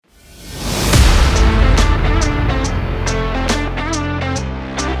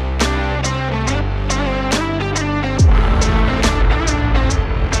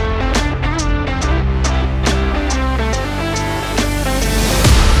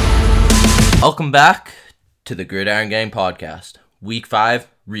Welcome back to the Gridiron Gang podcast, Week 5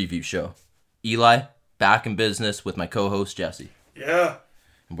 review show. Eli, back in business with my co-host Jesse. Yeah.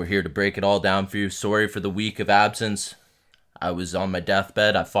 And we're here to break it all down for you. Sorry for the week of absence. I was on my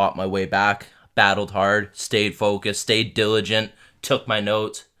deathbed. I fought my way back, battled hard, stayed focused, stayed diligent, took my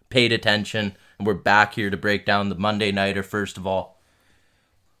notes, paid attention, and we're back here to break down the Monday nighter first of all.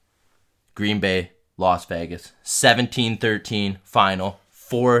 Green Bay, Las Vegas, 17-13 final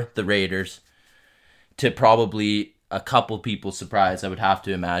for the Raiders. To probably a couple people's surprise, I would have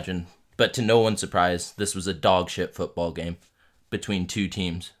to imagine. But to no one's surprise, this was a dog shit football game between two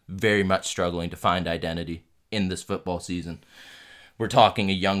teams very much struggling to find identity in this football season. We're talking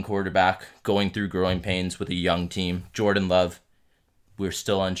a young quarterback going through growing pains with a young team. Jordan Love, we're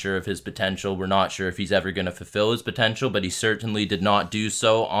still unsure of his potential. We're not sure if he's ever going to fulfill his potential, but he certainly did not do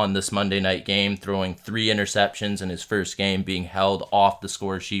so on this Monday night game, throwing 3 interceptions in his first game, being held off the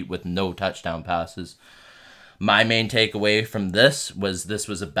score sheet with no touchdown passes. My main takeaway from this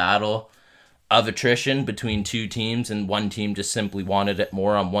was a battle of attrition between two teams, and one team just simply wanted it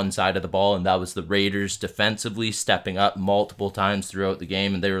more on one side of the ball, and that was the Raiders defensively stepping up multiple times throughout the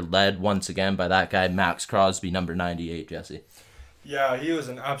game, and they were led once again by that guy, Max Crosby, number 98, Jesse. Yeah, he was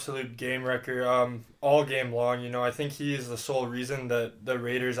an absolute game wrecker all game long. I think he is the sole reason that the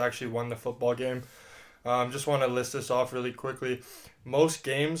Raiders actually won the football game. Just want to list this off really quickly. Most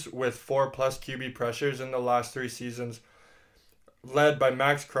games with 4+ QB pressures in the last 3 seasons, led by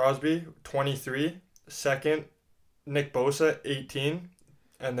Max Crosby, 23. Second, Nick Bosa, 18.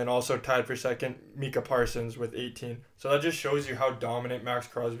 And then also tied for second, Micah Parsons with 18. So that just shows you how dominant Max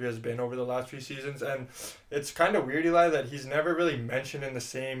Crosby has been over the last few seasons. And it's kind of weird, Eli, that he's never really mentioned in the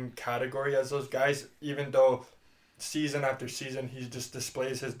same category as those guys, even though season after season he just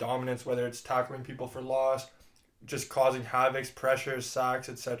displays his dominance, whether it's tackling people for loss, just causing havocs, pressures, sacks,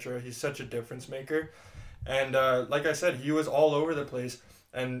 etc. He's such a difference maker. And like I said, he was all over the place.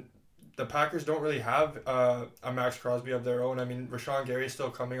 And the Packers don't really have a Max Crosby of their own. I mean, Rashawn Gary's still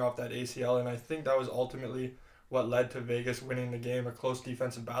coming off that ACL, and I think that was ultimately what led to Vegas winning the game, a close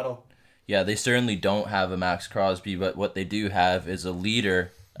defensive battle. Yeah, they certainly don't have a Max Crosby, but what they do have is a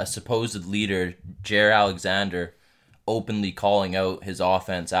leader, a supposed leader, Jaire Alexander, openly calling out his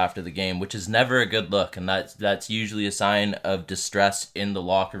offense after the game, which is never a good look, and that's usually a sign of distress in the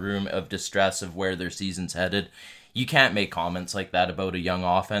locker room, of distress of where their season's headed. You can't make comments like that about a young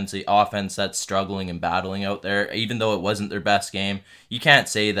offense, the offense that's struggling and battling out there, even though it wasn't their best game. You can't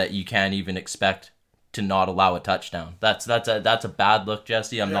say that you can't even expect to not allow a touchdown. That's a bad look,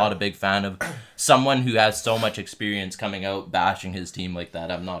 Jesse. I'm not a big fan of someone who has so much experience coming out bashing his team like that.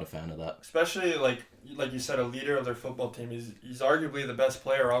 I'm not a fan of that. Especially like you said, a leader of their football team. He's arguably the best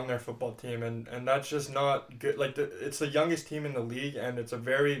player on their football team, and that's just not good. It's the youngest team in the league, and it's a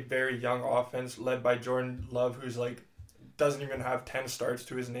very, very young offense led by Jordan Love, who's doesn't even have 10 starts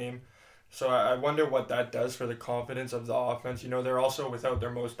to his name. So I wonder what that does for the confidence of the offense. They're also without their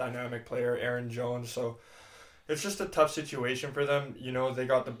most dynamic player, Aaron Jones, so it's just a tough situation for them. They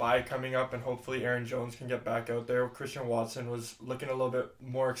got the bye coming up, and hopefully Aaron Jones can get back out there. Christian Watson was looking a little bit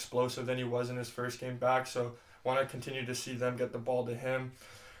more explosive than he was in his first game back, so want to continue to see them get the ball to him.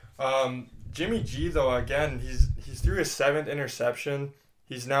 Jimmy G, though, again, he's threw his 7th interception.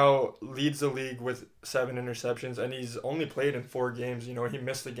 He's now leads the league with 7 interceptions, and he's only played in 4 games. He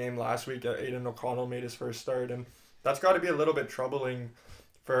missed the game last week. Aiden O'Connell made his first start, and that's got to be a little bit troubling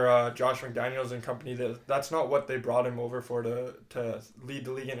for Josh McDaniels and company. That's not what they brought him over for, to lead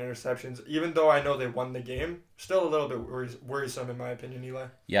the league in interceptions. Even though I know they won the game, still a little bit worrisome in my opinion, Eli.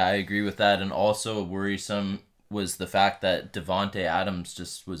 Yeah, I agree with that, and also worrisome was the fact that Davante Adams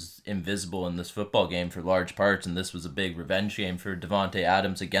just was invisible in this football game for large parts, and this was a big revenge game for Davante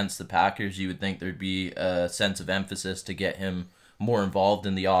Adams against the Packers. You would think there'd be a sense of emphasis to get him more involved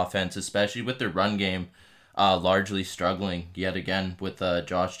in the offense, especially with their run game largely struggling yet again with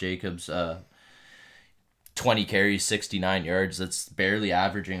Josh Jacobs. 20 carries, 69 yards. That's barely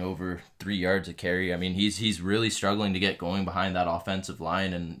averaging over 3 yards a carry. I mean, he's really struggling to get going behind that offensive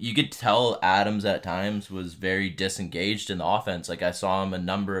line, and you could tell Adams at times was very disengaged in the offense. I saw him a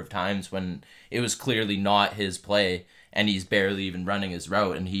number of times when it was clearly not his play, and he's barely even running his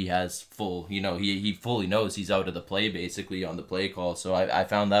route, and he has full, he fully knows he's out of the play basically on the play call. So I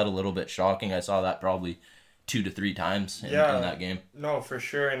found that a little bit shocking. I saw that probably 2 to 3 times in that game. No, for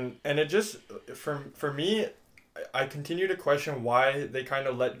sure. And it just, for me, I continue to question why they kind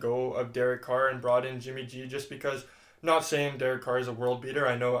of let go of Derek Carr and brought in Jimmy G, just because, not saying Derek Carr is a world beater.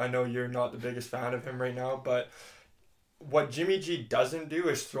 I know you're not the biggest fan of him right now, but what Jimmy G doesn't do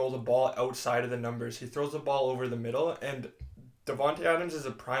is throw the ball outside of the numbers. He throws the ball over the middle, and Devontae Adams is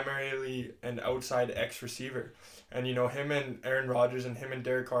a primarily an outside X receiver. And him and Aaron Rodgers and him and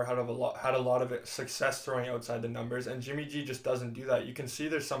Derek Carr had a lot of success throwing outside the numbers, and Jimmy G just doesn't do that. You can see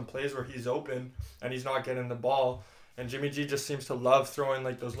there's some plays where he's open and he's not getting the ball, and Jimmy G just seems to love throwing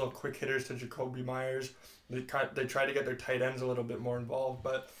like those little quick hitters to Jacoby Myers. They try to get their tight ends a little bit more involved,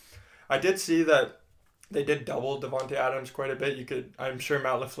 but I did see that they did double Devontae Adams quite a bit. I'm sure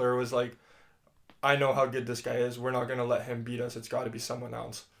Matt LaFleur was like, I know how good this guy is. We're not going to let him beat us. It's got to be someone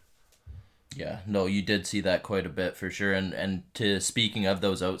else. Yeah, no, you did see that quite a bit for sure. And to speaking of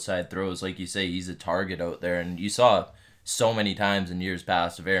those outside throws, like you say, he's a target out there. And you saw so many times in years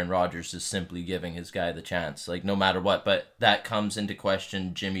past of Aaron Rodgers just simply giving his guy the chance, like no matter what. But that comes into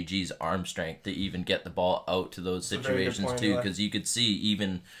question Jimmy G's arm strength to even get the ball out to those situations too, because you could see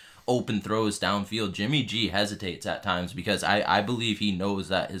even open throws downfield, Jimmy G hesitates at times because I believe he knows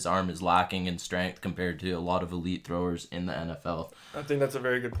that his arm is lacking in strength compared to a lot of elite throwers in the NFL. I think that's a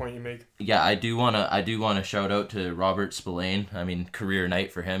very good point you make. Yeah, I do wanna shout out to Robert Spillane. I mean, career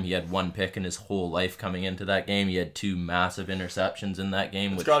night for him. He had one pick in his whole life coming into that game. He had 2 massive interceptions in that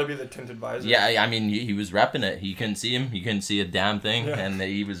game. It's got to be the tinted visor. Yeah, I mean, he was repping it. He couldn't see him. He couldn't see a damn thing, and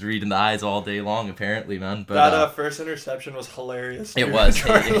he was reading the eyes all day long, apparently, man. But that first interception was hilarious. It was.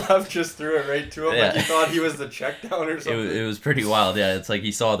 Jordan Love just threw it right to him, like he thought he was the check down or something. It was pretty wild. Yeah, it's like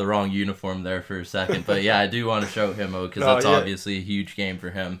he saw the wrong uniform there for a second. But yeah, I do want to shout him out because that's obviously a huge game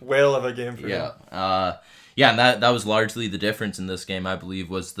for him. Whale of a game for him. Yeah, and that was largely the difference in this game, I believe,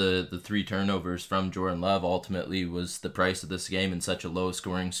 was the 3 turnovers from Jordan Love ultimately was the price of this game in such a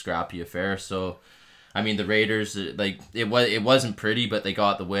low-scoring, scrappy affair. So, I mean, the Raiders, like, it wasn't pretty, but they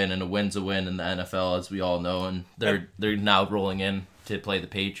got the win, and a win's a win in the NFL, as we all know, and they're now rolling in to play the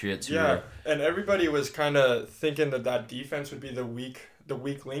Patriots. And everybody was kind of thinking that defense would be the weak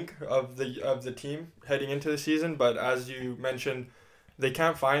link of the team heading into the season, but as you mentioned, they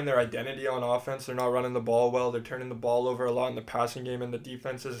can't find their identity on offense. They're not running the ball well. They're turning the ball over a lot in the passing game, and the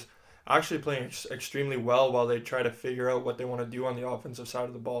defense is actually playing extremely well while they try to figure out what they want to do on the offensive side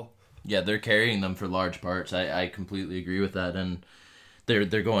of the ball. Yeah, they're carrying them for large parts. I completely agree with that, and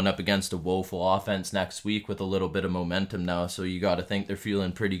they're going up against a woeful offense next week with a little bit of momentum now, so you got to think they're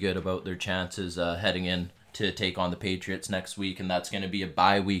feeling pretty good about their chances heading in to take on the Patriots next week, and that's going to be a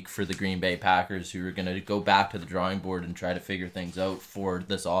bye week for the Green Bay Packers, who are going to go back to the drawing board and try to figure things out for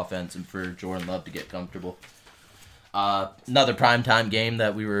this offense and for Jordan Love to get comfortable. Another primetime game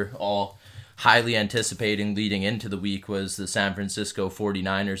that we were all highly anticipating leading into the week was the San Francisco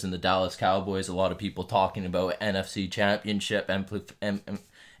 49ers and the Dallas Cowboys. A lot of people talking about NFC Championship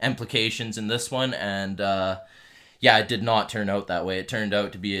implications in this one, and yeah, it did not turn out that way. It turned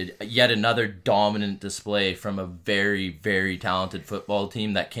out to be yet another dominant display from a very, very talented football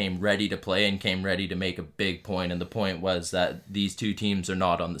team that came ready to play and came ready to make a big point. And the point was that these two teams are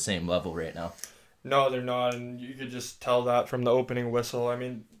not on the same level right now. No, they're not, and you could just tell that from the opening whistle. I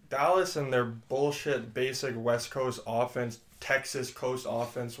mean, Dallas and their bullshit basic West Coast offense, Texas Coast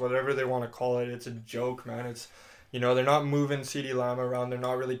offense, whatever they want to call it, it's a joke, man. It's they're not moving CeeDee Lamb around. They're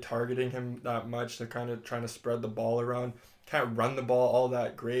not really targeting him that much. They're kind of trying to spread the ball around. Can't run the ball all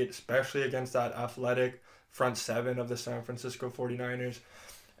that great, especially against that athletic front seven of the San Francisco 49ers.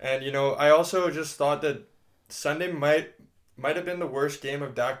 And, I also just thought that Sunday might have been the worst game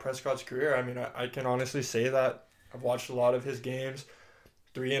of Dak Prescott's career. I mean, I can honestly say that. I've watched a lot of his games.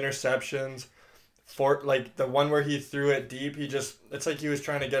 3 interceptions. Like the one where he threw it deep, it's like he was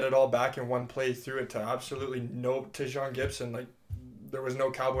trying to get it all back in one play, threw it to absolutely no Tajon Gibson. Like there was no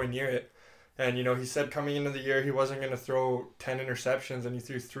Cowboy near it. And, he said coming into the year he wasn't going to throw 10 interceptions, and he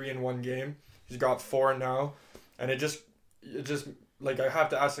threw 3 in one game. He's got 4 now. And it just like I have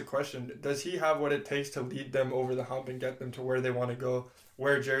to ask the question, does he have what it takes to lead them over the hump and get them to where they want to go,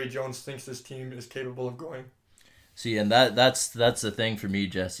 where Jerry Jones thinks this team is capable of going? See, and that's the thing for me,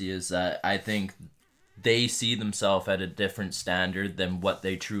 Jesse, is that I think they see themselves at a different standard than what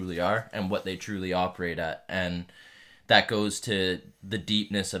they truly are and what they truly operate at. And that goes to the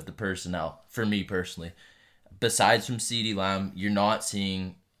deepness of the personnel, for me personally. Besides from CeeDee Lamb, you're not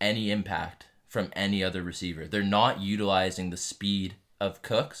seeing any impact from any other receiver. They're not utilizing the speed of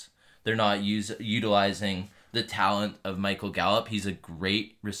Cooks. They're not utilizing the talent of Michael Gallup. He's a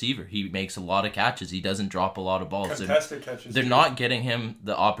great receiver. He makes a lot of catches. He doesn't drop a lot of balls. Contested catches. They're not getting him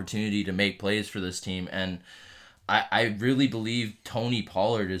the opportunity to make plays for this team. And I really believe Tony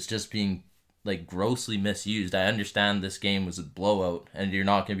Pollard is just being like grossly misused. I understand this game was a blowout and you're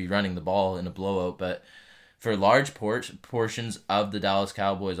not going to be running the ball in a blowout, but for large portions of the Dallas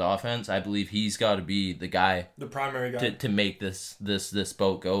Cowboys offense, I believe he's got to be the guy, the primary guy, to make this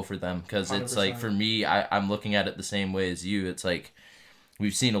boat go for them. Because it's like, for me, I'm looking at it the same way as you. It's like,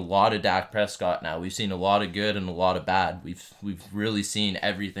 we've seen a lot of Dak Prescott now. We've seen a lot of good and a lot of bad. We've really seen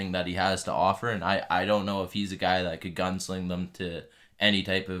everything that he has to offer, and I don't know if he's a guy that could gunsling them to any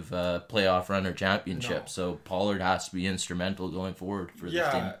type of playoff run or championship. No. So Pollard has to be instrumental going forward for this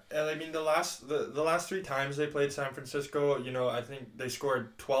team. Yeah, and I mean the last 3 times they played San Francisco, I think they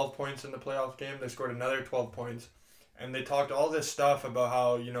scored 12 points in the playoff game. They scored another 12 points. And they talked all this stuff about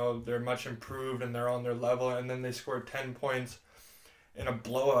how, they're much improved and they're on their level, and then they scored 10 points in a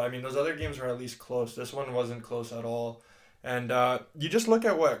blowout. I mean, those other games were at least close. This one wasn't close at all. And you just look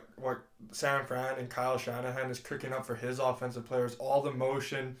at what San Fran and Kyle Shanahan is cooking up for his offensive players. All the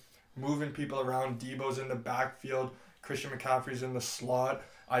motion, moving people around. Debo's in the backfield. Christian McCaffrey's in the slot.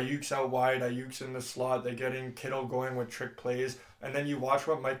 Ayuk's out wide. Ayuk's in the slot. They're getting Kittle going with trick plays. And then you watch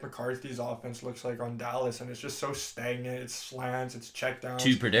what Mike McCarthy's offense looks like on Dallas, and it's just so stagnant. It's slants. It's checkdowns.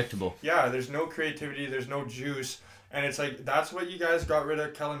 Too predictable. Yeah, there's no creativity. There's no juice. And it's like, that's what you guys got rid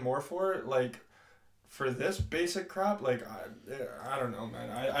of Kellen Moore for? Like, for this basic crap? Like, I don't know, man.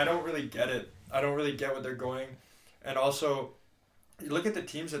 I don't really get it. I don't really get what they're going. And also, you look at the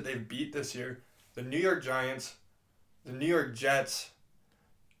teams that they've beat this year. The New York Giants, the New York Jets,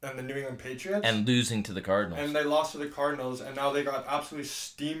 and the New England Patriots. And losing to the Cardinals. And they lost to the Cardinals, and now they got absolutely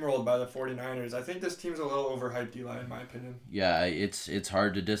steamrolled by the 49ers. I think this team's a little overhyped, Eli, in my opinion. Yeah, it's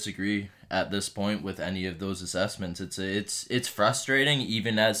hard to disagree at this point with any of those assessments. It's frustrating,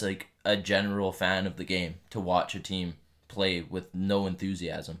 even as like a general fan of the game, to watch a team play with no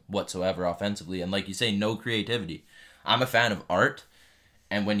enthusiasm whatsoever offensively, and like you say, no creativity. I'm a fan of art.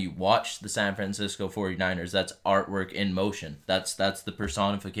 And when you watch the San Francisco 49ers, that's artwork in motion. That's the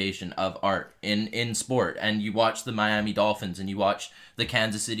personification of art in sport. And you watch the Miami Dolphins, and you watch the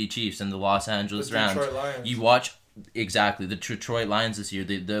Kansas City Chiefs and the Los Angeles Rams. You watch exactly the Detroit Lions this year.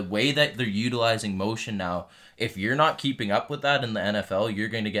 The way that they're utilizing motion now, if you're not keeping up with that in the NFL, you're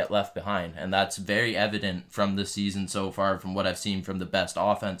going to get left behind. And that's very evident from the season so far, from what I've seen from the best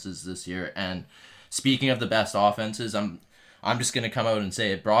offenses this year. And speaking of the best offenses, I'm just going to come out and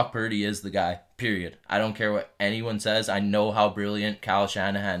say it. Brock Purdy is the guy, period. I don't care what anyone says. I know how brilliant Kyle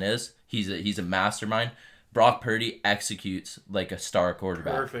Shanahan is. He's a mastermind. Brock Purdy executes like a star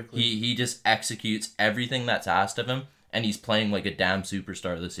quarterback. Perfectly. He just executes everything that's asked of him, and he's playing like a damn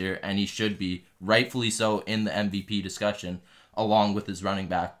superstar this year, and he should be, rightfully so, in the MVP discussion, along with his running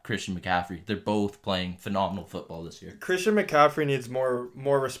back, Christian McCaffrey. They're both playing phenomenal football this year. Christian McCaffrey needs more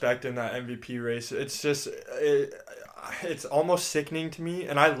respect in that MVP race. It's just... It's almost sickening to me,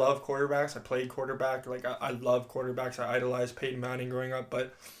 and I love quarterbacks. I played quarterback. Like, I love quarterbacks. I idolized Peyton Manning growing up,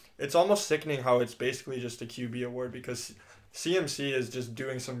 but it's almost sickening how it's basically just a QB award, because CMC is just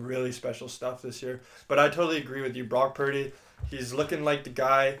doing some really special stuff this year. But I totally agree with you. Brock Purdy, he's looking like the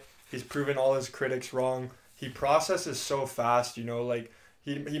guy. He's proven all his critics wrong. He processes so fast, like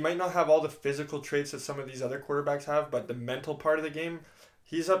he might not have all the physical traits that some of these other quarterbacks have, but the mental part of the game,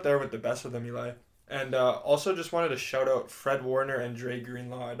 he's up there with the best of them, Eli. And also just wanted to shout out Fred Warner and Dre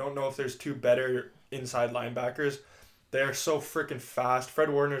Greenlaw. I don't know if there's two better inside linebackers. They're so freaking fast. Fred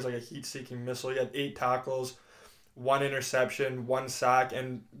Warner is like a heat-seeking missile. He had 8 tackles, 1 interception, 1 sack.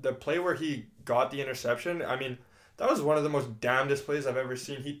 And the play where he got the interception, I mean, that was one of the most damnedest plays I've ever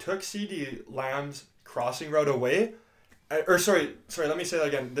seen. He took CeeDee Lamb's crossing route away. Sorry, let me say that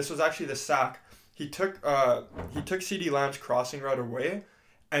again. This was actually the sack. He took CeeDee Lamb's crossing route away,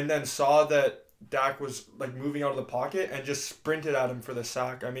 and then saw that Dak was like moving out of the pocket and just sprinted at him for the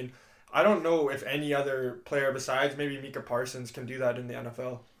sack. I mean, I don't know if any other player besides maybe Micah Parsons can do that in the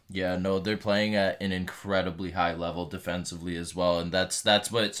NFL. Yeah, no, they're playing at an incredibly high level defensively as well, and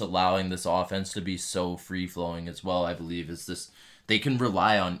that's what's allowing this offense to be so free-flowing as well, I believe, is this. They can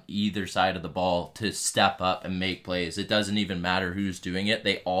rely on either side of the ball to step up and make plays. It doesn't even matter who's doing it.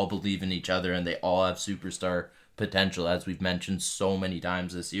 They all believe in each other, and they all have superstar potential, as we've mentioned so many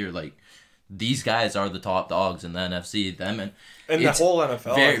times this year. Like, these guys are the top dogs in the NFC. Them and the whole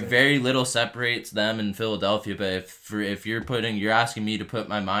NFL. Very little separates them in Philadelphia. But if you're asking me to put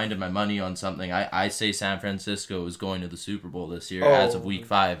my mind and my money on something, I say San Francisco is going to the Super Bowl this year as of Week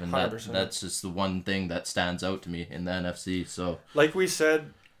 5, and that's just the one thing that stands out to me in the NFC. So, like we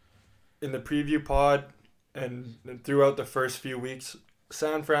said in the preview pod and throughout the first few weeks,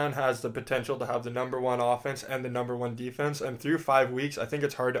 San Fran has the potential to have the number 1 offense and the number 1 defense. And through 5 weeks, I think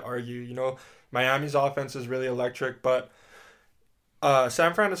it's hard to argue. Miami's offense is really electric, but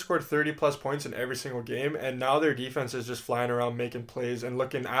San Fran has scored 30 plus points in every single game, and now their defense is just flying around making plays and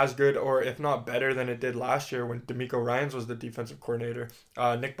looking as good, or if not better, than it did last year when D'Amico Ryans was the defensive coordinator.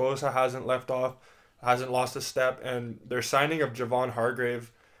 Nick Bosa hasn't left off, hasn't lost a step, and their signing of Javon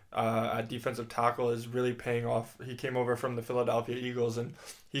Hargrave at defensive tackle is really paying off. He came over from the Philadelphia Eagles, and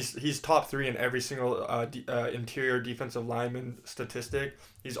he's top three in every single interior defensive lineman statistic.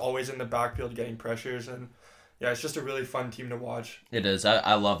 He's always in the backfield getting pressures, and yeah, it's just a really fun team to watch. It is.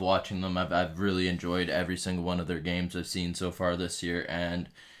 I love watching them. I've really enjoyed every single one of their games I've seen so far this year. And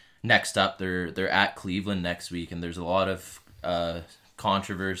next up, they're at Cleveland next week, and there's a lot of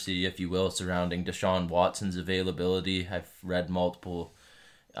controversy, if you will, surrounding Deshaun Watson's availability. I've read multiple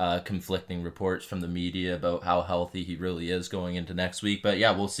conflicting reports from the media about how healthy he really is going into next week. But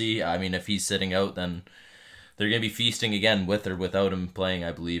yeah, we'll see. I mean, if he's sitting out, then they're going to be feasting again with or without him playing,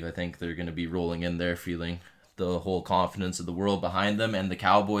 I believe. I think they're going to be rolling in there feeling the whole confidence of the world behind them, and the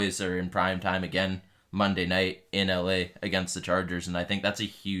Cowboys are in prime time again Monday night in LA against the Chargers, and I think that's a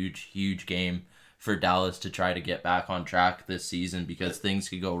huge game for Dallas to try to get back on track this season, because things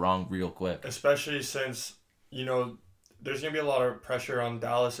could go wrong real quick. Especially since, there's going to be a lot of pressure on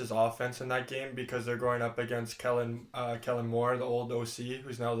Dallas's offense in that game because they're going up against Kellen Moore, the old OC,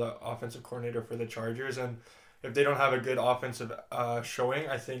 who's now the offensive coordinator for the Chargers, and if they don't have a good offensive showing,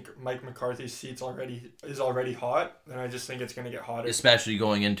 I think Mike McCarthy's seat's already hot, and I just think it's going to get hotter. Especially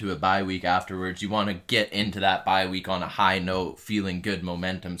going into a bye week afterwards, you want to get into that bye week on a high note, feeling good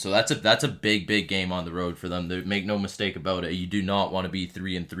momentum. So that's a big game on the road for them. Make no mistake about it. You do not want to be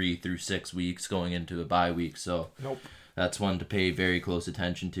 3-3 through 6 weeks going into a bye week. So nope. That's one to pay very close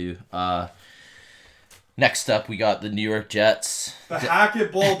attention to. Next up, we got the New York Jets. The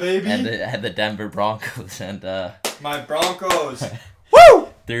Hackett Bowl, baby. and the Denver Broncos. And my Broncos. Woo!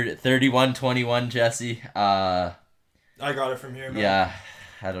 31-21, Jesse. I got it from here, man. Yeah,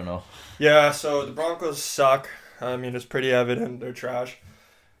 I don't know. Yeah, so the Broncos suck. I mean, it's pretty evident they're trash.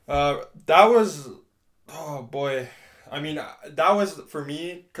 That was... Oh, boy. I mean, that was, for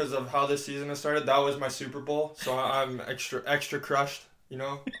me, because of how this season has started, that was my Super Bowl. So I'm extra crushed,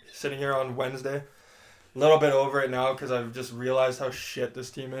 sitting here on Wednesday. A little bit over it now because I've just realized how shit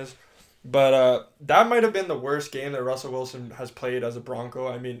this team is. But that might have been the worst game that Russell Wilson has played as a Bronco.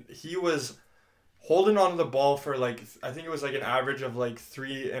 I mean, he was holding onto the ball for I think it was an average of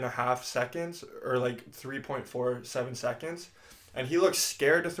 3.5 seconds or 3.47 seconds. And he looked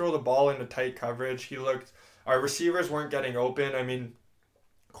scared to throw the ball into tight coverage. Our receivers weren't getting open. I mean,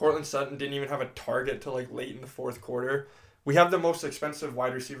 Cortland Sutton didn't even have a target till late in the fourth quarter. We have the most expensive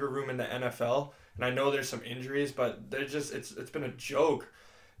wide receiver room in the NFL. And I know there's some injuries, but it's been a joke.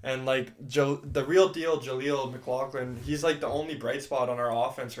 And the real deal, Jaleel McLaughlin, he's the only bright spot on our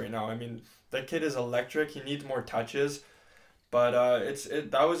offense right now. I mean, that kid is electric. He needs more touches. But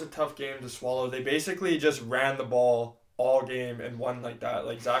that was a tough game to swallow. They basically just ran the ball all game and won like that.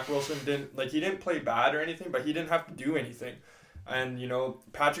 Zach Wilson he didn't play bad or anything, but he didn't have to do anything. And,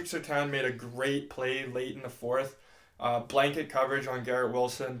 Patrick Surtain made a great play late in the fourth. Blanket coverage on Garrett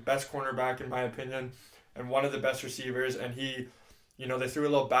Wilson, best cornerback in my opinion, and one of the best receivers. And he, they threw a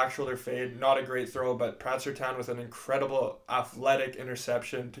little back shoulder fade, not a great throw, but Pat Surtain with an incredible athletic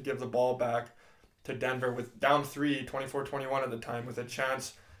interception to give the ball back to Denver with down 24-21 at the time, with a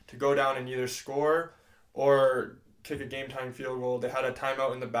chance to go down and either score or kick a game time field goal. They had a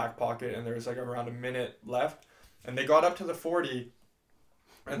timeout in the back pocket, and there was around a minute left, and they got up to the 40.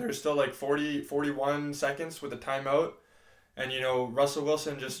 And there's still 41 seconds with a timeout. And, Russell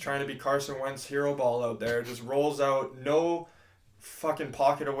Wilson just trying to be Carson Wentz hero ball out there. Just rolls out. No fucking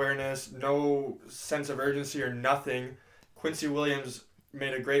pocket awareness. No sense of urgency or nothing. Quincy Williams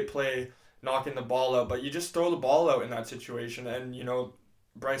made a great play knocking the ball out. But you just throw the ball out in that situation. And,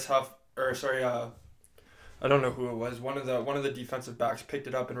 Bryce Huff... I don't know who it was. One of the defensive backs picked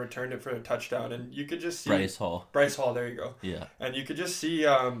it up and returned it for a touchdown, and you could just see Bryce Hall. There you go. Yeah. And you could just see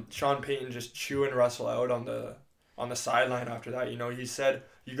Sean Payton just chewing Russell out on the sideline after that. He said,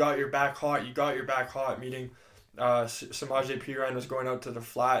 "You got your back hot. You got your back hot." Meaning, Samaje Perine was going out to the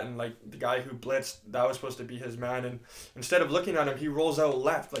flat, and the guy who blitzed, that was supposed to be his man, and instead of looking at him, he rolls out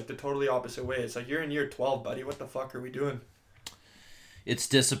left the totally opposite way. It's you're in year 12, buddy. What the fuck are we doing? It's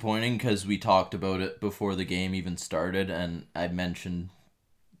disappointing because we talked about it before the game even started, and I mentioned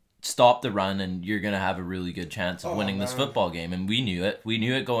stop the run and you're going to have a really good chance of winning this football game, and we knew it. We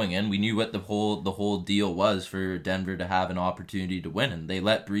knew it going in. We knew what the whole deal was for Denver to have an opportunity to win, and they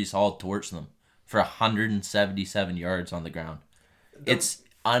let Breece Hall torch them for 177 yards on the ground. It's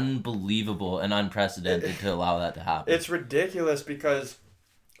unbelievable and unprecedented to allow that to happen. It's ridiculous because,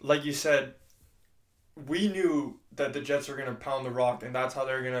 like you said, we knew that the Jets were gonna pound the rock, and that's how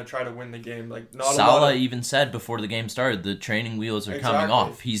they're gonna try to win the game. Like not a lot Salah of even said before the game started, the training wheels are coming exactly.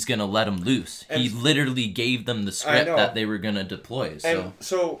 off. He's going to let them loose. And He literally gave them the I script know. that they were going to deploy. So And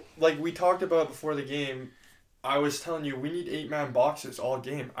so, like we talked about before the game, I was telling you we need 8-man boxes all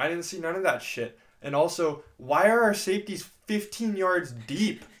game. I didn't see none of that shit. And also, why are our safeties 15 yards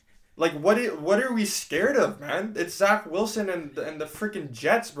deep? Like what are we scared of, man? It's Zach Wilson and the freaking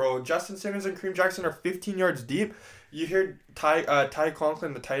Jets, bro. Justin Simmons and Kareem Jackson are 15 yards deep. You hear Ty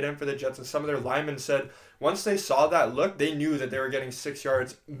Conklin, the tight end for the Jets, and some of their linemen said once they saw that look, they knew that they were getting 6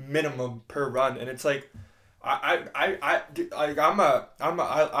 yards minimum per run. And it's like I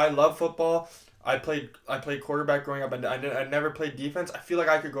love football. I played quarterback growing up, and I never played defense. I feel like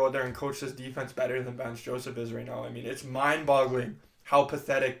I could go out there and coach this defense better than Vance Joseph is right now. I mean, it's mind-boggling how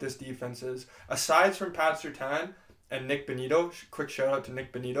pathetic this defense is. Aside from Pat Surtain and Nick Benito, quick shout out to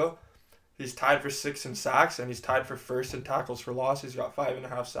Nick Benito. He's tied for 6th in sacks, and he's tied for 1st in tackles for loss. He's got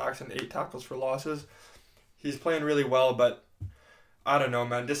 5.5 sacks and 8 tackles for losses. He's playing really well, but I don't know,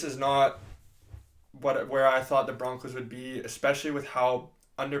 man. This is not where I thought the Broncos would be, especially with how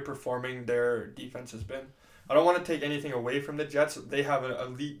underperforming their defense has been. I don't want to take anything away from the Jets. They have an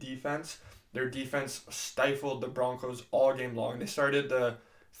elite defense. Their defense stifled the Broncos all game long. They started the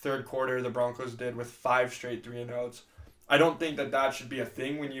third quarter, the Broncos did, with 5 straight 3-and-outs. I don't think that should be a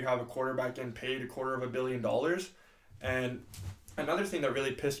thing when you have a quarterback getting paid $250 million. And another thing that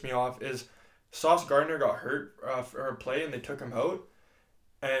really pissed me off is Sauce Gardner got hurt for a play and they took him out.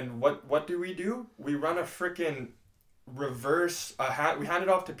 And what do? We run a freaking reverse. We hand it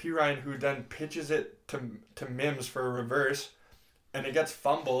off to P. Ryan, who then pitches it to Mims for a reverse, and it gets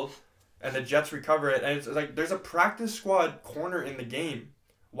fumbled, and the Jets recover it. And it's like there's a practice squad corner in the game.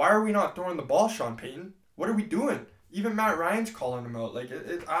 Why are we not throwing the ball, Sean Payton? What are we doing? Even Matt Ryan's calling him out. Like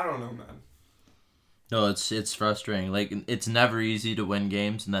I don't know, man. no, it's frustrating. Like it's never easy to win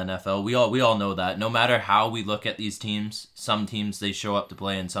games in the NFL. We all know that. No matter how we look at these teams, some teams they show up to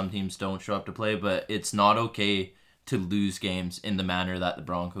play and some teams don't show up to play, but it's not okay to lose games in the manner that the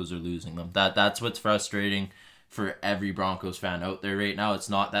Broncos are losing them. That's what's frustrating for every Broncos fan out there right now. It's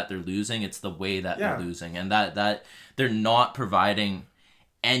not that they're losing, it's the way that Yeah. they're losing. And that they're not providing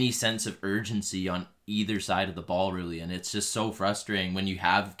any sense of urgency on either side of the ball, really. And it's just so frustrating when you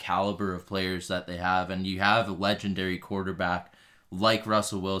have caliber of players that they have, and you have a legendary quarterback like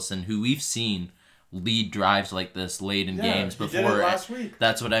Russell Wilson, who we've seen lead drives like this late in games he before. did it last week.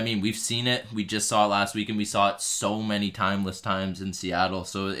 That's what I mean. We've seen it. We just saw it last week, and we saw it so many timeless times in Seattle.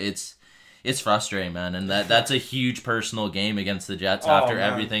 So it's frustrating, man. And that's a huge personal game against the Jets after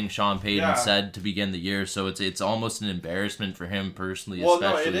man. everything Sean Payton Yeah. said to begin the year. So it's almost an embarrassment for him personally. Well,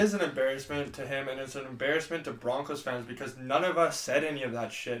 especially. no, it is an embarrassment to him, and it's an embarrassment to Broncos fans because none of us said any of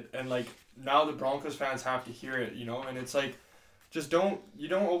that shit, and like now the Broncos fans have to hear it, and it's like, just don't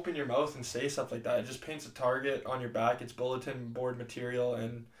open your mouth and say stuff like that. It just paints a target on your back. It's bulletin board material,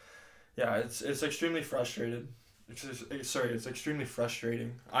 and yeah, it's extremely frustrated. It's extremely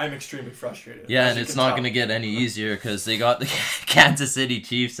frustrating. I'm extremely frustrated. Yeah, as and you it's can not tell. going to get any easier because they got the Kansas City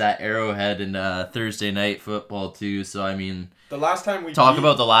Chiefs at Arrowhead in Thursday night football too. So I mean, The last time we talk beat-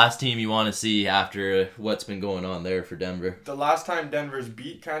 about the last team you want to see after what's been going on there for Denver. the last time Denver's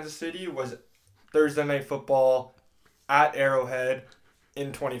beat Kansas City was Thursday Night Football at Arrowhead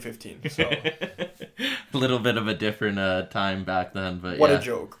in 2015. So A little bit of a different time back then, but what yeah. a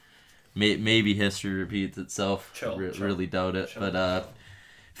joke. Maybe history repeats itself. Chill. Really doubt it. Chill. But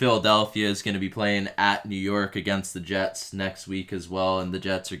Philadelphia is going to be playing at New York against the Jets next week as well, and the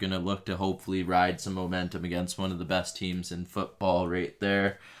Jets are going to look to hopefully ride some momentum against one of the best teams in football right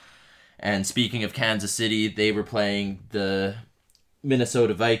there. And speaking of Kansas City, they were playing the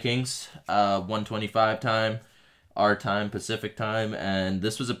Minnesota Vikings, 1:25 time, our time, Pacific time, and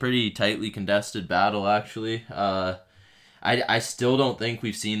this was a pretty tightly contested battle actually. I still don't think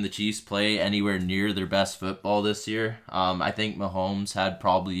we've seen the Chiefs play anywhere near their best football this year. I think Mahomes had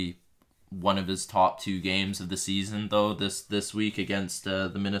probably one of his top 2 games of the season, though, this week against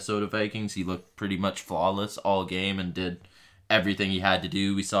the Minnesota Vikings. He looked pretty much flawless all game and did everything he had to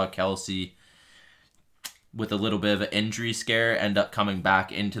do. We saw Kelsey, with a little bit of an injury scare, end up coming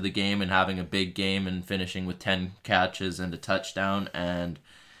back into the game and having a big game and finishing with 10 catches and a touchdown. And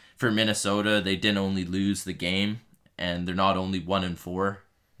for Minnesota, they didn't only lose the game, and they're not only 1-4.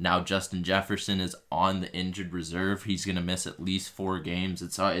 Now Justin Jefferson is on the injured reserve. He's going to miss at least 4 games.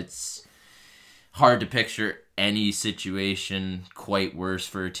 It's hard to picture any situation quite worse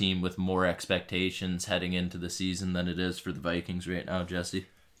for a team with more expectations heading into the season than it is for the Vikings right now, Jesse.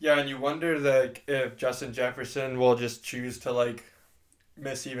 Yeah, and you wonder if Justin Jefferson will just choose to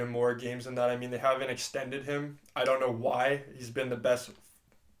miss even more games than that. I mean, they haven't extended him. I don't know why. He's been the best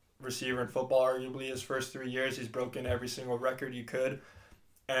receiver in football, arguably his first 3 years. He's broken every single record you could,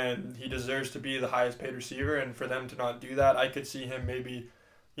 and he deserves to be the highest paid receiver. And for them to not do that, I could see him maybe,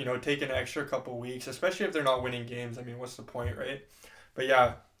 take an extra couple weeks, especially if they're not winning games. I mean, what's the point, right? But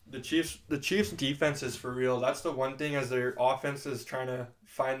yeah, the Chiefs defense is for real. That's the one thing, as their offense is trying to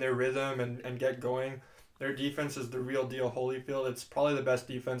find their rhythm and get going. Their defense is the real deal. Holyfield, it's probably the best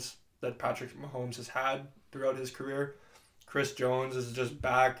defense that Patrick Mahomes has had throughout his career. Chris Jones is just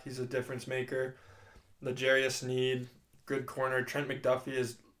back. He's a difference maker. L'Jarius Sneed, good corner. Trent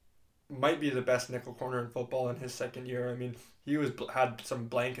McDuffie might be the best nickel corner in football in his second year. I mean, he had some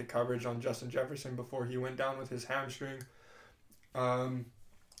blanket coverage on Justin Jefferson before he went down with his hamstring.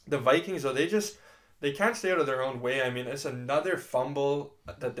 The Vikings, though, they can't stay out of their own way. I mean, it's another fumble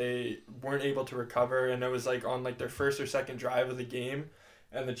that they weren't able to recover, and it was like on like their first or second drive of the game,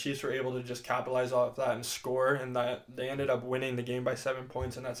 and the Chiefs were able to just capitalize off that and score, and that they ended up winning the game by 7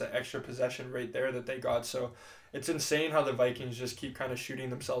 points, and that's an extra possession right there that they got. So it's insane how the Vikings just keep kind of shooting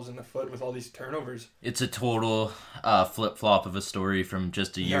themselves in the foot with all these turnovers. It's a total flip-flop of a story from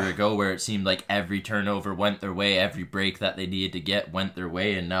just a year ago, where it seemed like every turnover went their way, every break that they needed to get went their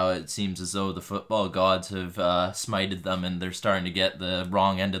way, and now it seems as though the football gods have smited them, and they're starting to get the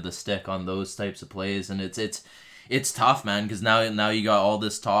wrong end of the stick on those types of plays. And it's tough, man, because now you got all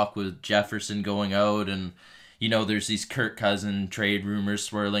this talk with Jefferson going out, and there's these Kirk Cousins trade rumors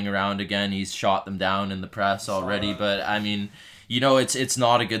swirling around again. He's shot them down in the press already, but I mean, it's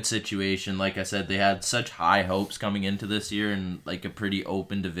not a good situation. Like I said, they had such high hopes coming into this year, and like a pretty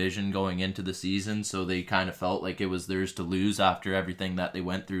open division going into the season, so they kind of felt like it was theirs to lose after everything that they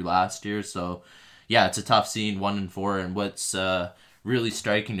went through last year. So yeah, it's a tough scene, 1-4, and what's really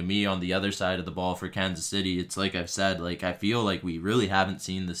striking to me on the other side of the ball for Kansas City, it's like I've said, like I feel like we really haven't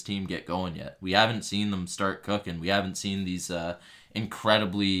seen this team get going yet. We haven't seen them start cooking. We haven't seen these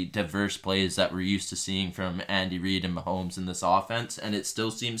incredibly diverse plays that we're used to seeing from Andy Reid and Mahomes in this offense, and it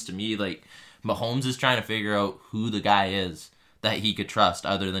still seems to me like Mahomes is trying to figure out who the guy is that he could trust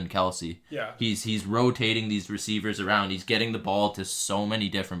other than Kelce. Yeah. He's rotating these receivers around. He's getting the ball to so many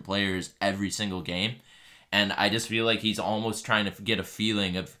different players every single game. And I just feel like he's almost trying to get a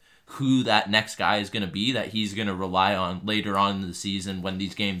feeling of who that next guy is going to be that he's going to rely on later on in the season when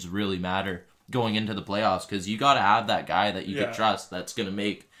these games really matter going into the playoffs. Because you got to have that guy that you can trust that's going to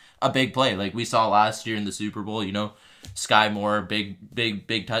make a big play. Like we saw last year in the Super Bowl, Sky Moore,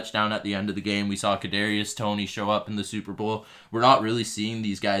 big touchdown at the end of the game. We saw Kadarius Toney show up in the Super Bowl. We're not really seeing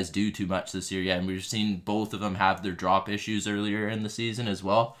these guys do too much this year yet. And we've seen both of them have their drop issues earlier in the season as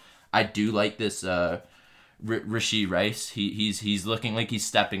well. I do like this Rashee Rice. He's looking like he's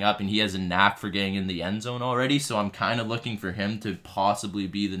stepping up, and he has a knack for getting in the end zone already, so I'm kind of looking for him to possibly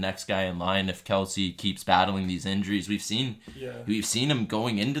be the next guy in line if Kelce keeps battling these injuries. We've seen him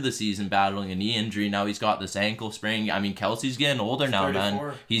going into the season battling a knee injury. Now he's got this ankle sprain. I mean, Kelce's getting older now, 34.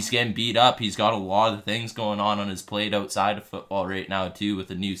 Man. He's getting beat up. He's got a lot of things going on his plate outside of football right now too, with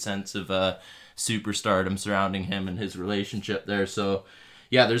a new sense of superstardom surrounding him and his relationship there. So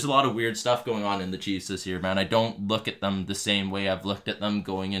yeah, there's a lot of weird stuff going on in the Chiefs this year, man. I don't look at them the same way I've looked at them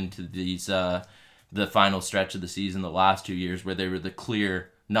going into these the final stretch of the season the last 2 years, where they were the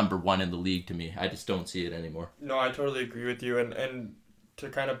clear number one in the league to me. I just don't see it anymore. No, I totally agree with you. And to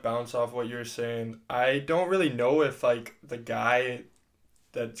kind of bounce off what you're saying, I don't really know if like the guy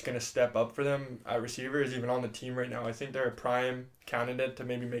that's going to step up for them at receiver is even on the team right now. I think they're a prime candidate to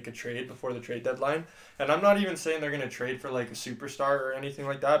maybe make a trade before the trade deadline. And I'm not even saying they're going to trade for like a superstar or anything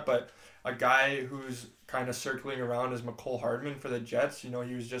like that, but a guy who's kind of circling around is McCole Hardman for the Jets. He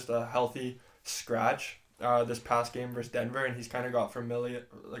was just a healthy scratch this past game versus Denver, and he's kind of got familiarity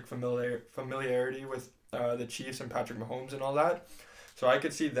with the Chiefs and Patrick Mahomes and all that. So I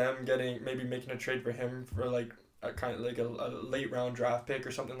could see them maybe making a trade for him for like a kind of like a late round draft pick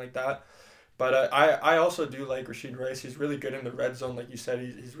or something like that. But I also do like Rashee Rice. He's really good in the red zone, like you said.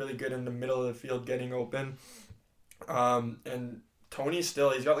 He's really good in the middle of the field getting open. And Tony's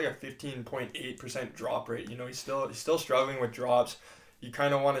he's got like a 15.8% drop rate. He's still struggling with drops. You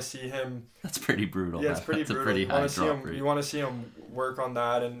kind of want to see him. That's pretty brutal. Yeah, it's pretty That's brutal. A pretty high drop rate. You want to see him work on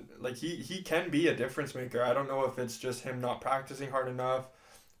that, and like he can be a difference maker. I don't know if it's just him not practicing hard enough.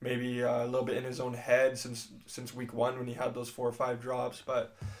 Maybe a little bit in his own head since week one when he had those 4 or 5 drops.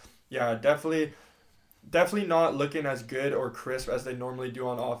 But yeah, definitely not looking as good or crisp as they normally do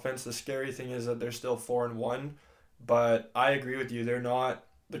on offense. The scary thing is that they're still 4-1. But I agree with you. They're not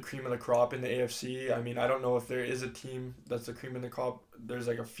the cream of the crop in the AFC. I mean, I don't know if there is a team that's the cream of the crop. There's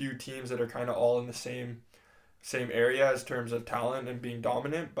like a few teams that are kind of all in the same same area as terms of talent and being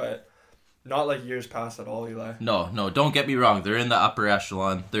dominant, but not like years past at all, Eli. No, don't get me wrong. They're in the upper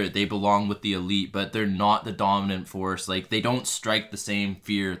echelon. They belong with the elite, but they're not the dominant force. Like, they don't strike the same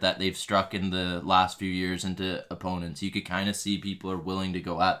fear that they've struck in the last few years into opponents. You could kind of see people are willing to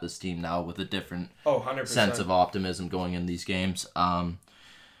go at this team now with a different 100%. sense of optimism going in these games.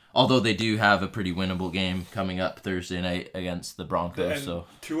 Although they do have a pretty winnable game coming up Thursday night against the Broncos. And so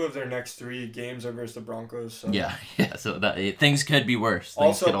 2 of their next 3 games are versus the Broncos. So. Yeah. So things could be worse.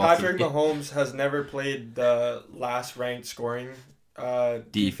 Patrick Mahomes has never played the last ranked scoring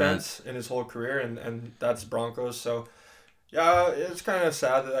defense in his whole career, and that's Broncos. So, yeah, it's kind of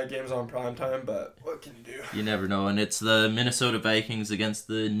sad that game's on primetime, but what can you do? You never know. And it's the Minnesota Vikings against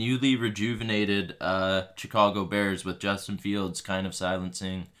the newly rejuvenated Chicago Bears, with Justin Fields kind of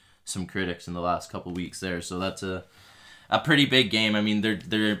silencing some critics in the last couple weeks there. So that's a pretty big game. I mean,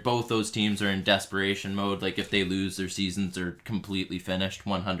 they're both those teams are in desperation mode. Like, if they lose, their seasons are completely finished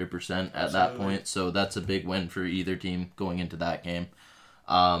 100% at that point. So that's a big win for either team going into that game.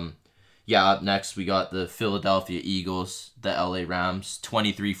 Up next we got the Philadelphia Eagles, the LA Rams,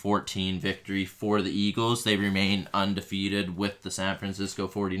 23-14 victory for the Eagles. They remain undefeated with the San Francisco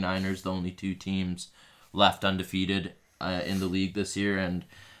 49ers, the only 2 teams left undefeated in the league this year. And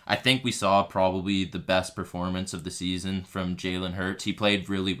I think we saw probably the best performance of the season from Jalen Hurts. He played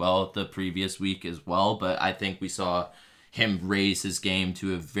really well the previous week as well, but I think we saw him raise his game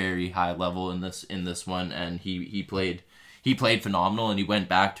to a very high level in this one, and he played phenomenal, and he went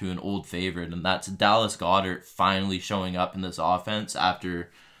back to an old favorite, and that's Dallas Goedert finally showing up in this offense after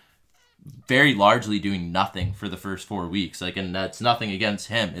very largely doing nothing for the first 4 weeks. Like, and that's nothing against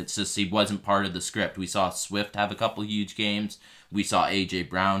him. It's just he wasn't part of the script. We saw Swift have a couple huge games. We saw A.J.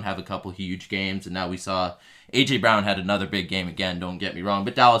 Brown have a couple huge games. And now we saw A.J. Brown had another big game again, don't get me wrong.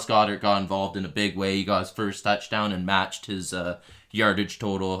 But Dallas Goedert got involved in a big way. He got his first touchdown and matched his yardage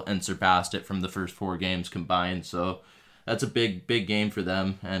total and surpassed it from the first 4 games combined. So that's a big game for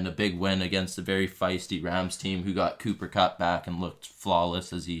them, and a big win against a very feisty Rams team who got Cooper Kupp back and looked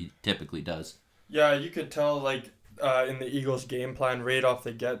flawless as he typically does. Yeah, you could tell, like, in the Eagles' game plan right off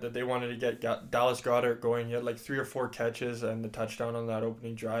the get that they wanted to get Dallas Goedert going. He had like 3 or 4 catches and the touchdown on that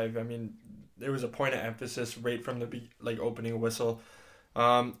opening drive. I mean, it was a point of emphasis right from the opening whistle.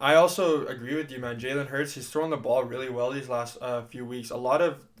 I also agree with you, man. Jalen Hurts, he's throwing the ball really well these last few weeks. A lot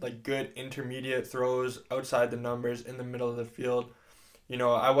of like good intermediate throws outside the numbers in the middle of the field. You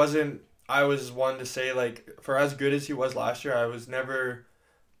know, I was one to say, like, for as good as he was last year, I was never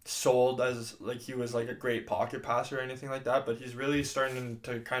sold as like he was like a great pocket passer or anything like that, but he's really starting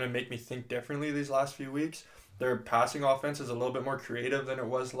to kind of make me think differently these last few weeks. Their passing offense is a little bit more creative than it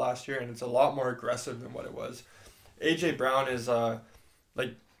was last year, and it's a lot more aggressive than what it was. AJ Brown is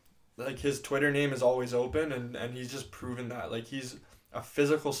like his Twitter name is always open, and he's just proven that. Like, he's a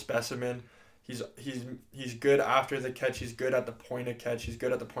physical specimen. He's good after the catch. He's good at the point of catch. He's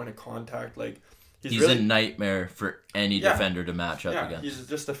good at the point of contact. Like, he's really a nightmare for any defender to match up against. He's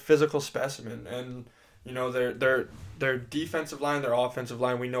just a physical specimen. And, you know, their defensive line, their offensive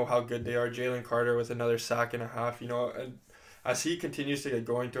line, we know how good they are. Jalen Carter with another sack and a half, you know, and as he continues to get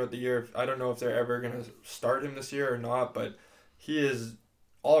going throughout the year, I don't know if they're ever going to start him this year or not, but he is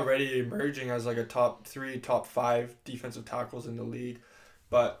already emerging as like a top 3, top 5 defensive tackles in the league.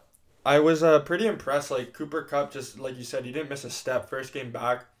 But I was pretty impressed. Like, Cooper Kupp, just like you said, he didn't miss a step first game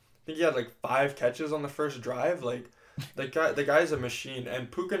back. I think he had like 5 catches on the first drive. Like, the guy's a machine.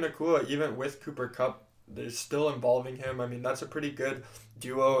 And Puka Nacua, even with Cooper Kupp, they're still involving him. I mean, that's a pretty good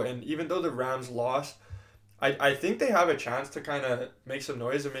duo. And even though the Rams lost, I think they have a chance to kind of make some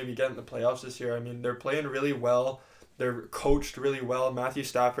noise and maybe get in the playoffs this year. I mean, they're playing really well. They're coached really well. Matthew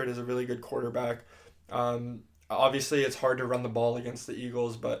Stafford is a really good quarterback. Obviously, it's hard to run the ball against the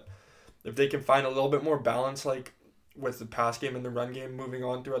Eagles, but if they can find a little bit more balance, like with the pass game and the run game moving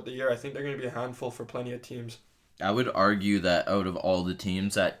on throughout the year, I think they're going to be a handful for plenty of teams. I would argue that out of all the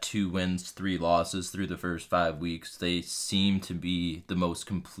teams at 2 wins, 3 losses through the first 5 weeks, they seem to be the most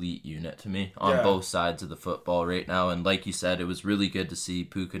complete unit to me on both sides of the football right now. And like you said, it was really good to see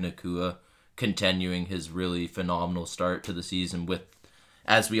Puka Nacua continuing his really phenomenal start to the season with,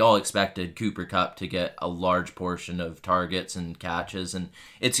 as we all expected, Cooper Kupp to get a large portion of targets and catches. And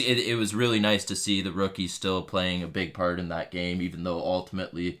it was really nice to see the rookie still playing a big part in that game, even though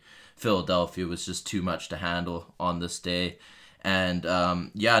ultimately Philadelphia was just too much to handle on this day. And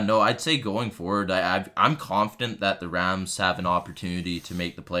I'd say going forward, I'm confident that the Rams have an opportunity to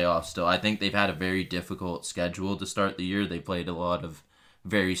make the playoffs still. I think they've had a very difficult schedule to start the year. They played a lot of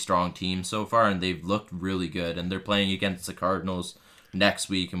very strong teams so far, and they've looked really good. And they're playing against the Cardinals, next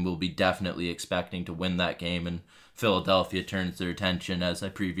week, and we'll be definitely expecting to win that game. And Philadelphia turns their attention, as I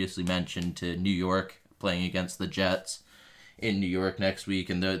previously mentioned, to New York, playing against the Jets in New York next week,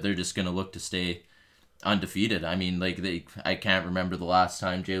 and they're just going to look to stay undefeated. I mean, I can't remember the last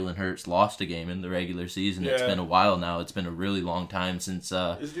time Jalen Hurts lost a game in the regular season. Yeah. It's been a while now. It's been a really long time since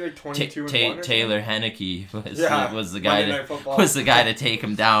Is he like 22-1 Taylor Heineke was the guy to take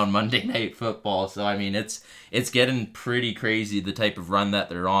him down Monday Night Football. So I mean, it's getting pretty crazy, the type of run that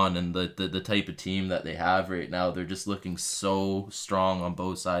they're on and the type of team that they have right now. They're just looking so strong on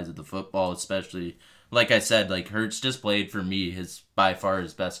both sides of the football, especially like I said, like Hurts just played for me by far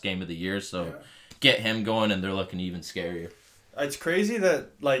his best game of the year. So. Yeah. Get him going, and they're looking even scarier. It's crazy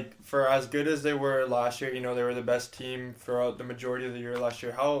that, like, for as good as they were last year, they were the best team throughout the majority of the year last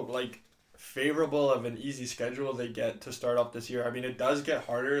year, how, like, favorable of an easy schedule they get to start off this year. I mean, it does get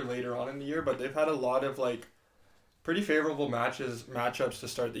harder later on in the year, but they've had a lot of, like, pretty favorable matchups to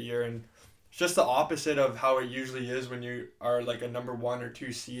start the year, and it's just the opposite of how it usually is when you are, like, a number 1 or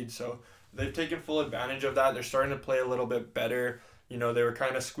 2 seed, so they've taken full advantage of that. They're starting to play a little bit better. They were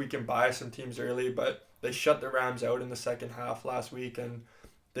kind of squeaking by some teams early, but they shut the Rams out in the second half last week, and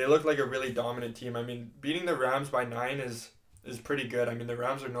they look like a really dominant team. I mean, beating the Rams by 9 is pretty good. I mean, the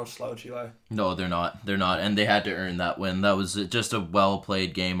Rams are no slouch, Eli. No, they're not. They're not, and they had to earn that win. That was just a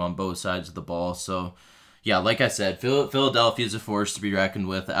well-played game on both sides of the ball. So, yeah, like I said, Philadelphia is a force to be reckoned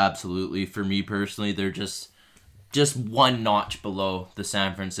with, absolutely. For me personally, they're just one notch below the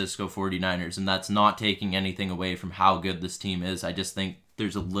San Francisco 49ers, and that's not taking anything away from how good this team is. I just think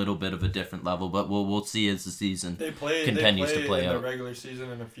there's a little bit of a different level, but we'll see as the season continues to play in out. The regular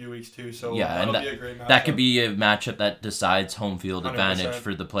season in a few weeks too, so yeah, that'll be a great matchup. That could be a matchup that decides home field 100%. Advantage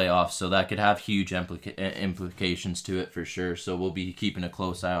for the playoffs, so that could have huge implications to it for sure. So we'll be keeping a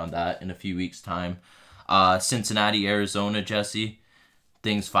close eye on that in a few weeks' time. Cincinnati, Arizona, Jesse.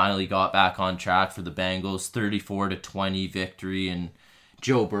 Things finally got back on track for the Bengals, 34-20 victory, and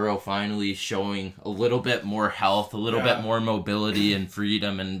Joe Burrow finally showing a little bit more health, a little bit more mobility and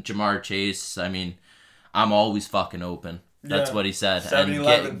freedom, and Jamar Chase, I mean, I'm always fucking open. That's what he said.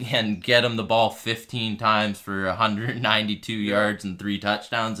 And get him the ball 15 times for 192 yards and 3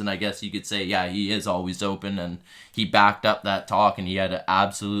 touchdowns, and I guess you could say, yeah, he is always open, and he backed up that talk, and he had an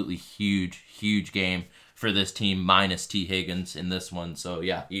absolutely huge game for this team, minus T. Higgins in this one. So,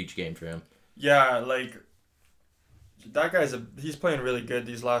 yeah, huge game for him. Yeah, like, that he's playing really good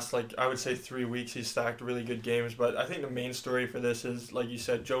these last, I would say 3 weeks. He's stacked really good games. But I think the main story for this is, like you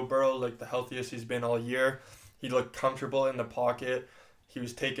said, Joe Burrow, the healthiest he's been all year. He looked comfortable in the pocket. He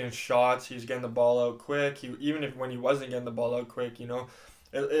was taking shots. He was getting the ball out quick. When he wasn't getting the ball out quick,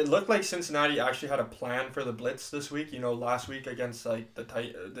 It looked like Cincinnati actually had a plan for the blitz this week. Last week against they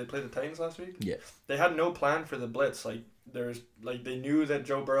played the Titans last week. Yeah, they had no plan for the blitz. They knew that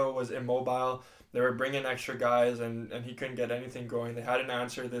Joe Burrow was immobile. They were bringing extra guys, and he couldn't get anything going. They had an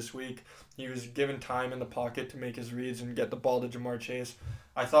answer this week. He was given time in the pocket to make his reads and get the ball to Jamar Chase.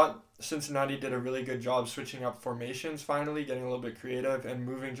 I thought Cincinnati did a really good job switching up formations finally, getting a little bit creative, and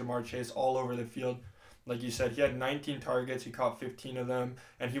moving Jamar Chase all over the field. Like you said, he had 19 targets. He caught 15 of them.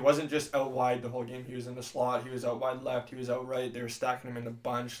 And he wasn't just out wide the whole game. He was in the slot. He was out wide left. He was out right. They were stacking him in a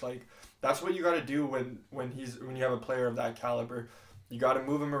bunch. That's what you got to do when you have a player of that caliber. You got to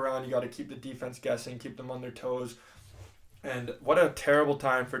move him around. You got to keep the defense guessing, keep them on their toes. And what a terrible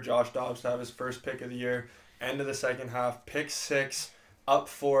time for Josh Dobbs to have his first pick of the year. End of the second half. Pick 6, up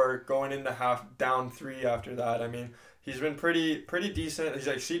 4, going into half, down 3 after that. I mean, he's been pretty decent. He's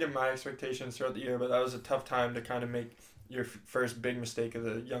exceeded my expectations throughout the year, but that was a tough time to kind of make your first big mistake of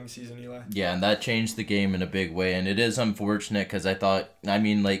the young season, Eli. Yeah, and that changed the game in a big way, and it is unfortunate because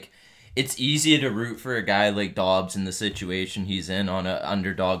it's easy to root for a guy like Dobbs in the situation he's in on an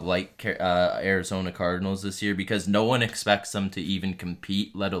underdog like Arizona Cardinals this year, because no one expects them to even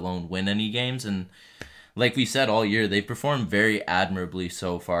compete, let alone win any games. And like we said all year, they've performed very admirably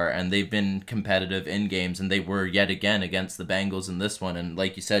so far, and they've been competitive in games, and they were yet again against the Bengals in this one. And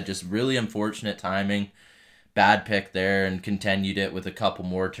like you said, just really unfortunate timing. Bad pick there, and continued it with a couple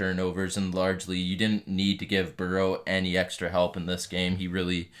more turnovers, and largely you didn't need to give Burrow any extra help in this game. He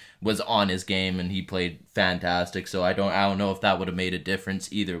really was on his game, and he played fantastic, so I don't know if that would have made a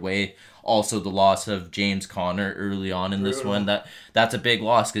difference either way. Also, the loss of James Conner early on in this one, that's a big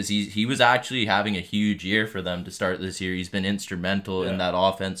loss, because he was actually having a huge year for them to start this year. He's been instrumental in that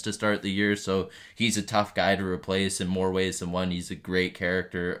offense to start the year, so he's a tough guy to replace in more ways than one. He's a great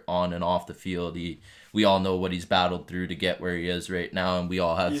character on and off the field. We all know what he's battled through to get where he is right now, and we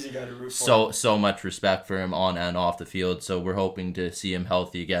all have so much respect for him on and off the field. So we're hoping to see him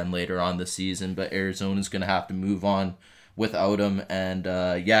healthy again later on this season. But Arizona's going to have to move on without him. And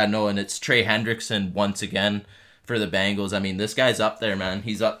and it's Trey Hendrickson once again for the Bengals. I mean, this guy's up there, man.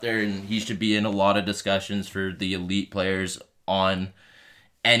 He's up there, and he should be in a lot of discussions for the elite players on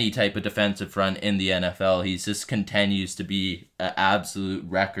any type of defensive front in the NFL. He just continues to be an absolute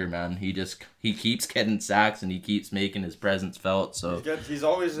wrecker, man. He keeps getting sacks and he keeps making his presence felt. So he's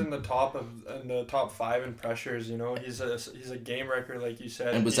always in the top 5 in pressures. You know, he's a game wrecker, like you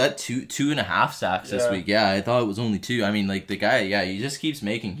said. And was that two and a half sacks this week? Yeah, I thought it was only 2. I mean, like the guy, he just keeps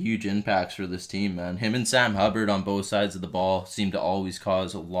making huge impacts for this team, man. Him and Sam Hubbard on both sides of the ball seem to always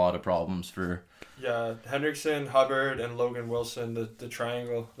cause a lot of problems for. Yeah, Hendrickson, Hubbard, and Logan Wilson, the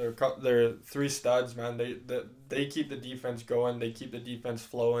triangle. They're 3 studs, man. They keep the defense going. They keep the defense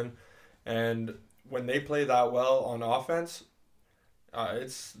flowing, and when they play that well on offense,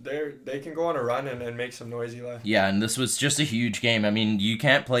 they can go on a run and make some noise, Eli. Yeah, and this was just a huge game. I mean, you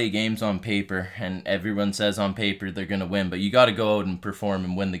can't play games on paper, and everyone says on paper they're going to win, but you got to go out and perform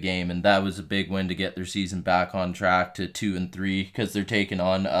and win the game, and that was a big win to get their season back on track to 2-3 because they're taking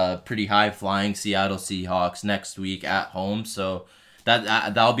on pretty high-flying Seattle Seahawks next week at home, so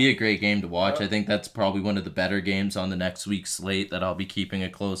that'll be a great game to watch. Yeah. I think that's probably one of the better games on the next week's slate that I'll be keeping a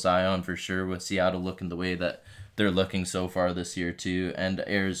close eye on for sure, with Seattle looking the way that they're looking so far this year too. And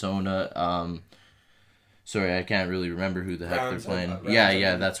Arizona, sorry, I can't really remember who the heck they're playing.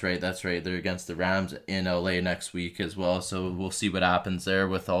 That's right. They're against the Rams in LA next week as well. So we'll see what happens there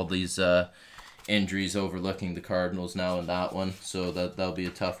with all these injuries overlooking the Cardinals now in that one. So that'll be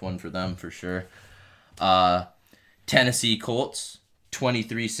a tough one for them for sure. Tennessee Colts,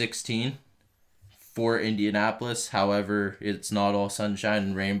 23-16. For Indianapolis. However, it's not all sunshine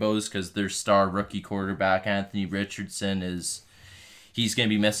and rainbows because their star rookie quarterback, Anthony Richardson, he's going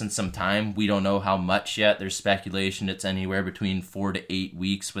to be missing some time. We don't know how much yet. There's speculation it's anywhere between 4 to 8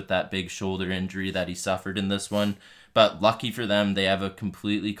 weeks with that big shoulder injury that he suffered in this one. But lucky for them, they have a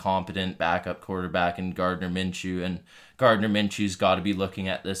completely competent backup quarterback in Gardner Minshew, and Gardner Minshew's got to be looking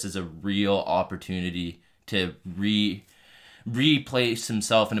at this as a real opportunity to replace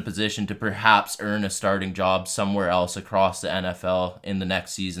himself in a position to perhaps earn a starting job somewhere else across the NFL in the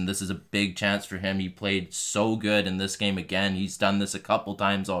next season. This is a big chance for him. He played so good in this game again. He's done this a couple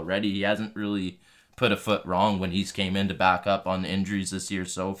times already. He hasn't really put a foot wrong when he's came in to back up on injuries this year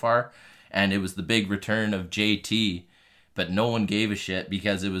so far. And it was the big return of JT, but no one gave a shit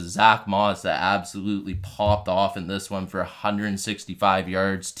because it was Zach Moss that absolutely popped off in this one for 165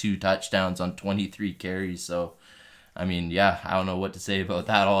 yards, 2 touchdowns on 23 carries. So I mean, I don't know what to say about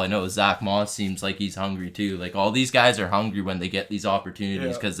that. All I know is Zach Moss seems like he's hungry too. Like, all these guys are hungry when they get these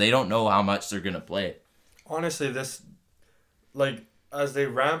opportunities because they don't know how much they're going to play. Honestly, as they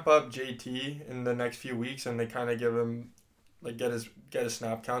ramp up JT in the next few weeks and they kind of give him, get his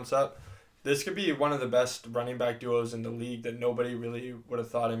snap counts up, this could be one of the best running back duos in the league that nobody really would have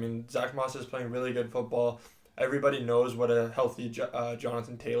thought. I mean, Zach Moss is playing really good football. Everybody knows what a healthy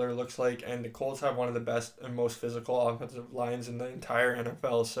Jonathan Taylor looks like, and the Colts have one of the best and most physical offensive lines in the entire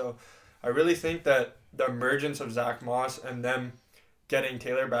NFL. So I really think that the emergence of Zach Moss and them getting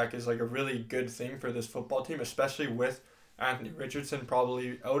Taylor back is a really good thing for this football team, especially with Anthony Richardson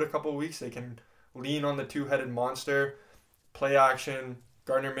probably out a couple of weeks. They can lean on the 2-headed monster, play action.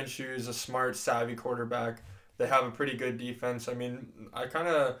 Gardner Minshew is a smart, savvy quarterback. They have a pretty good defense. I mean,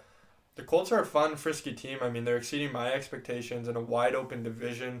 the Colts are a fun, frisky team. I mean, they're exceeding my expectations in a wide-open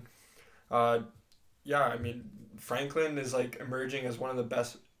division. I mean, Franklin is, emerging as one of the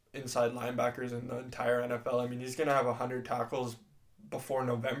best inside linebackers in the entire NFL. I mean, he's going to have 100 tackles before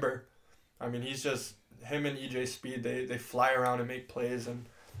November. I mean, he's just, him and EJ Speed, they fly around and make plays, and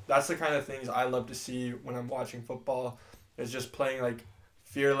that's the kind of things I love to see when I'm watching football, is just playing,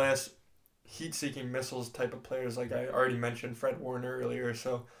 fearless, heat-seeking missiles type of players. Like I already mentioned Fred Warner earlier,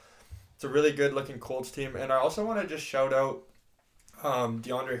 so it's a really good-looking Colts team. And I also want to just shout out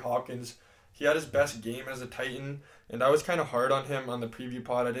DeAndre Hopkins. He had his best game as a Titan, and I was kind of hard on him on the preview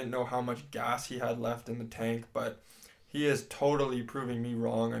pod. I didn't know how much gas he had left in the tank, but he is totally proving me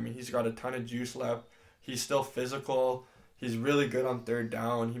wrong. I mean, he's got a ton of juice left. He's still physical. He's really good on third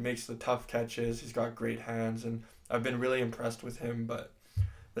down. He makes the tough catches. He's got great hands, and I've been really impressed with him. But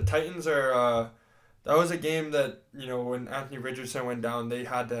the Titans are that was a game that, when Anthony Richardson went down, they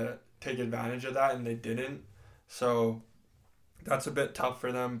had to take advantage of that, and they didn't. So that's a bit tough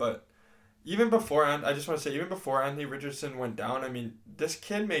for them. But even before Anthony Richardson went down, I mean, this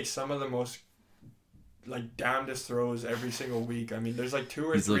kid makes some of the most damnedest throws every single week. I mean, there's 2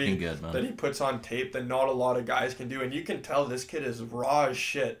 or 3 that he puts on tape that not a lot of guys can do, and you can tell this kid is raw as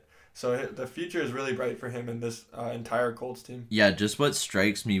shit. So the future is really bright for him in this entire Colts team. Yeah, just what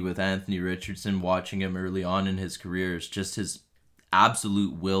strikes me with Anthony Richardson, watching him early on in his career, is just his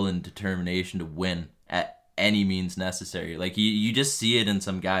absolute will and determination to win at any means necessary. Like, you just see it in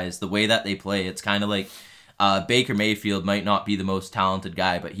some guys, the way that they play. It's kind of like Baker Mayfield might not be the most talented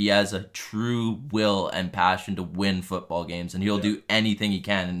guy, but he has a true will and passion to win football games, and he'll do anything he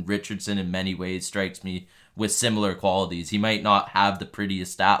can. And Richardson, in many ways, strikes me with similar qualities. He might not have the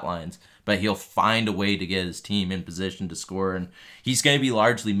prettiest stat lines, but he'll find a way to get his team in position to score, and he's going to be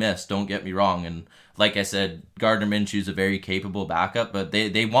largely missed, don't get me wrong. And like I said, Gardner Minshew's a very capable backup, but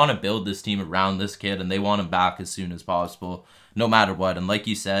they want to build this team around this kid, and they want him back as soon as possible, no matter what. And like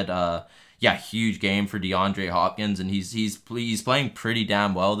you said, huge game for DeAndre Hopkins, and he's playing pretty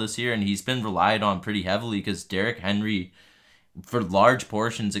damn well this year, and he's been relied on pretty heavily because Derrick Henry, for large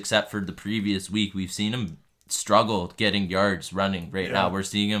portions except for the previous week, we've seen him struggle getting yards running now. We're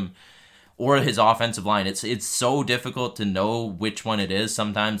seeing him, or his offensive line. It's so difficult to know which one it is.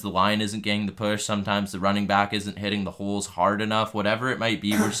 Sometimes the line isn't getting the push. Sometimes the running back isn't hitting the holes hard enough. Whatever it might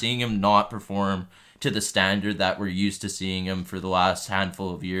be, we're seeing him not perform to the standard that we're used to seeing him for the last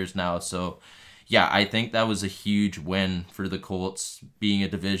handful of years now. So yeah, I think that was a huge win for the Colts, being a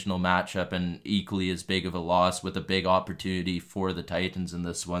divisional matchup and equally as big of a loss with a big opportunity for the Titans in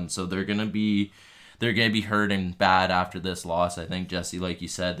this one. So they're gonna be hurting bad after this loss. I think, Jesse, like you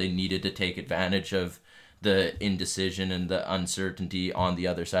said, they needed to take advantage of the indecision and the uncertainty on the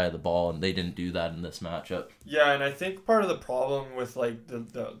other side of the ball, and they didn't do that in this matchup. Yeah, and I think part of the problem with like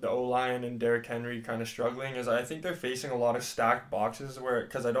the O-line and Derrick Henry kind of struggling is I think they're facing a lot of stacked boxes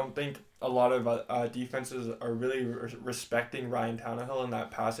because I don't think a lot of defenses are really respecting Ryan Tannehill in that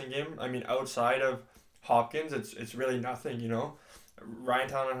passing game. I mean, outside of Hopkins, it's really nothing, you know. Ryan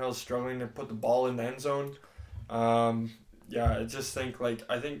Tannehill is struggling to put the ball in the end zone. I just think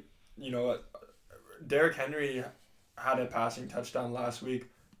Derrick Henry had a passing touchdown last week.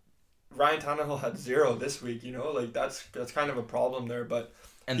 Ryan Tannehill had 0 this week, you know, like that's kind of a problem there, but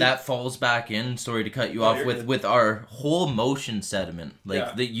that falls back in, sorry to cut you off, with our whole motion sediment.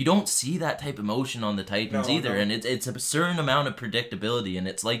 You don't see that type of motion on the Titans either, and it's a certain amount of predictability, and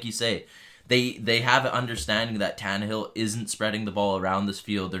it's like you say, They have an understanding that Tannehill isn't spreading the ball around this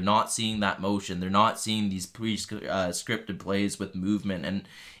field. They're not seeing that motion. They're not seeing these scripted plays with movement. And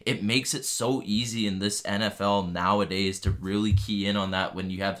it makes it so easy in this NFL nowadays to really key in on that when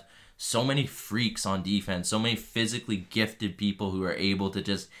you have so many freaks on defense, so many physically gifted people who are able to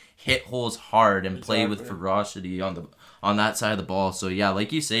just hit holes hard and play with ferocity on that side of the ball. So yeah,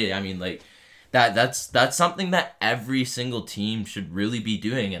 like you say, I mean, like, that's something that every single team should really be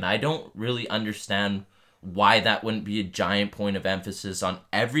doing, and I don't really understand why that wouldn't be a giant point of emphasis on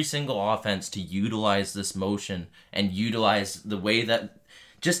every single offense to utilize this motion and utilize the way that.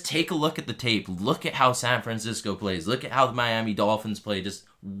 Just take a look at the tape. Look at how San Francisco plays. Look at how the Miami Dolphins play. Just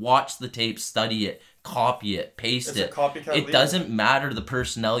watch the tape, study it, copy it, paste it. It doesn't matter the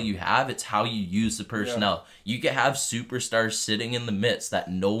personnel you have. It's how you use the personnel. Yeah. You can have superstars sitting in the midst that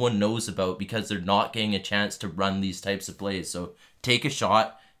no one knows about because they're not getting a chance to run these types of plays. So take a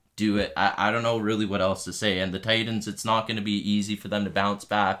shot, do it. I don't know really what else to say. And the Titans, it's not going to be easy for them to bounce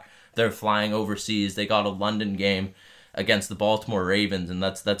back. They're flying overseas. They got a London game against the Baltimore Ravens, and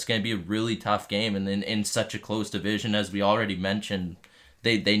that's going to be a really tough game. And in such a close division, as we already mentioned,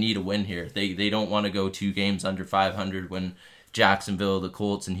 they need a win here. They don't want to go 2 games under 500 when Jacksonville, the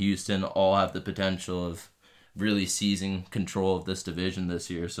Colts, and Houston all have the potential of really seizing control of this division this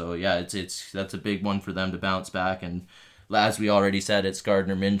year. So yeah, that's a big one for them to bounce back. And as we already said, it's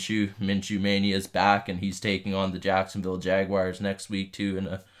Gardner Minshew. Minshew Mania is back, and he's taking on the Jacksonville Jaguars next week too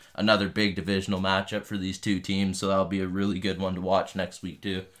in another big divisional matchup for these two teams, so that'll be a really good one to watch next week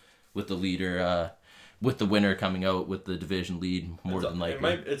too, with the leader, with the winner coming out with the division lead more than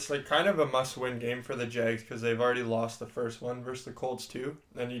likely. It's like kind of a must-win game for the Jags because they've already lost the first one versus the Colts too,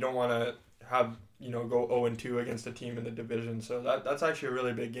 and you don't want to have go 0-2 against a team in the division. So that's actually a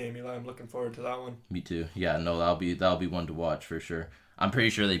really big game, Eli. I'm looking forward to that one. Me too. Yeah, no, that'll be one to watch for sure. I'm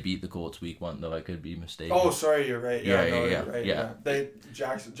pretty sure they beat the Colts week 1, though I could be mistaken. Oh, sorry, you're right. You're right. Yeah.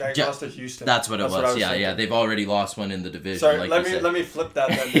 Jags lost to Houston. That's what it was. Yeah. They've already lost one in the division. Sorry, let me flip that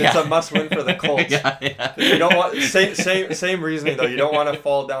then. It's a must win for the Colts. Yeah. You don't want same reasoning though. You don't want to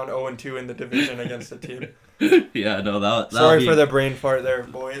fall down 0-2 in the division against a team. Yeah, no, that. Sorry for the brain fart there,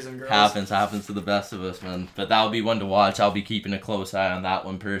 boys and girls. Happens to the best of us, man. But that'll be one to watch. I'll be keeping a close eye on that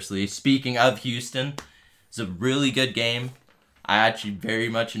one personally. Speaking of Houston, it's a really good game. I actually very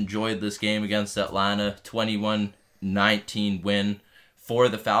much enjoyed this game against Atlanta. 21-19 win for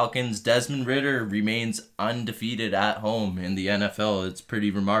the Falcons. Desmond Ridder remains undefeated at home in the NFL. It's pretty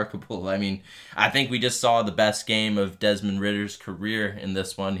remarkable. I mean, I think we just saw the best game of Desmond Ridder's career in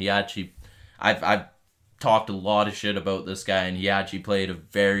this one. He actually, I've talked a lot of shit about this guy, and he actually played a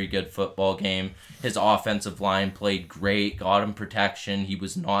very good football game. His offensive line played great, got him protection. He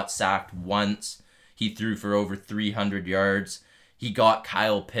was not sacked once. He threw for over 300 yards. He got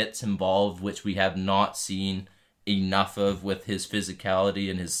Kyle Pitts involved, which we have not seen enough of with his physicality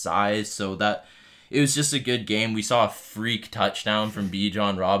and his size. So that it was just a good game. We saw a freak touchdown from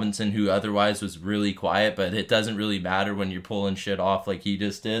Bijan Robinson, who otherwise was really quiet, but it doesn't really matter when you're pulling shit off like he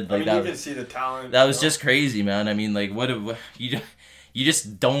just did. Like, you can see the talent. That was just crazy, man. I mean, like, you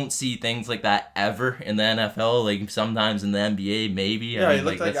just don't see things like that ever in the NFL. Like, sometimes in the NBA, maybe. Yeah, I mean, he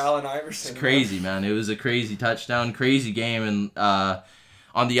looked like Allen Iverson. It's crazy, man. It was a crazy touchdown, crazy game, and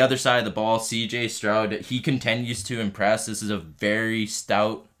on the other side of the ball, C.J. Stroud, he continues to impress. This is a very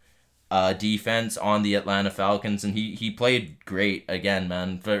stout defense on the Atlanta Falcons, and he played great again,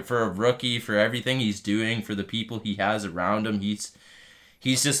 man. For a rookie, for everything he's doing, for the people he has around him, he's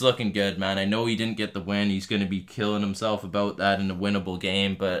just looking good, man. I know he didn't get the win. He's going to be killing himself about that in a winnable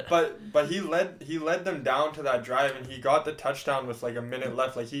game, but he led them down to that drive, and he got the touchdown with like a minute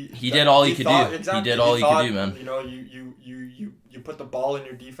left. Like he did all he could do. Exactly, he did all he could do, man. You know, you put the ball in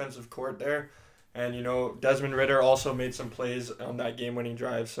your defensive court there, and you know Desmond Ridder also made some plays on that game-winning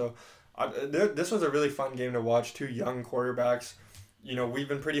drive. So this was a really fun game to watch. Two young quarterbacks. You know, we've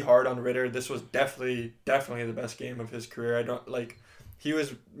been pretty hard on Ridder. This was definitely the best game of his career. He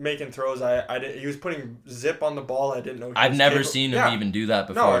was making throws. He was putting zip on the ball. I didn't know. I've never seen him even do that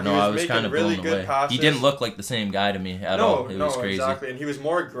before. No, I was kind of blown away. Passes. He didn't look like the same guy to me at all. It was crazy. Exactly. And he was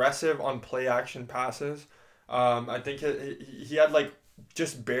more aggressive on play action passes. I think he had like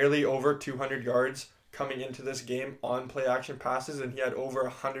just barely over 200 yards coming into this game on play action passes, and he had over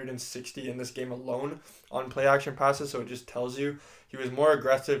 160 in this game alone on play action passes. So it just tells you he was more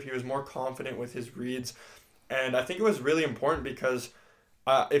aggressive. He was more confident with his reads, and I think it was really important because.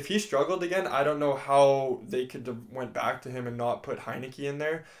 If he struggled again, I don't know how they could have went back to him and not put Heineke in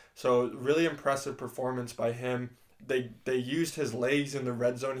there. So really impressive performance by him. They used his legs in the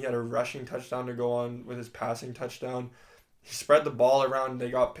red zone. He had a rushing touchdown to go on with his passing touchdown. He spread the ball around. They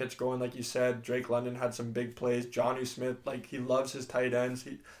got Pitts going, like you said. Drake London had some big plays. Jonnu Smith, like he loves his tight ends.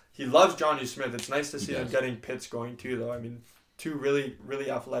 He loves Jonnu Smith. It's nice to see him getting Pitts going too, though. I mean, two really, really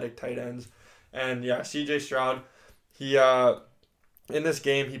athletic tight ends. And yeah, C.J. Stroud, in this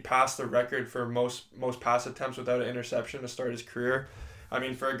game, he passed the record for most pass attempts without an interception to start his career. I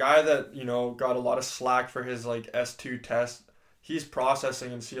mean, for a guy that, you know, got a lot of slack for his like S2 test, he's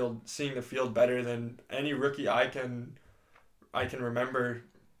processing and seeing the field better than any rookie I can remember.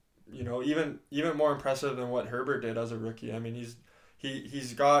 You know, even more impressive than what Herbert did as a rookie. I mean,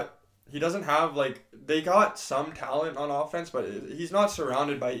 he doesn't have like, they got some talent on offense, but he's not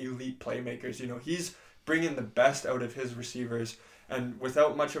surrounded by elite playmakers. You know, he's bringing the best out of his receivers. And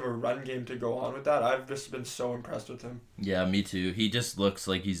without much of a run game to go on with that, I've just been so impressed with him. Yeah, me too. He just looks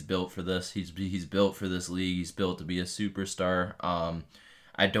like he's built for this. He's built for this league. He's built to be a superstar.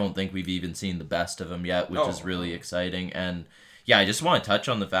 I don't think we've even seen the best of him yet, which is really exciting. And yeah, I just want to touch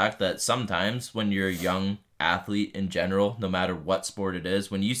on the fact that sometimes when you're a young athlete in general, no matter what sport it is,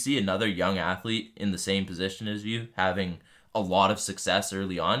 when you see another young athlete in the same position as you having a lot of success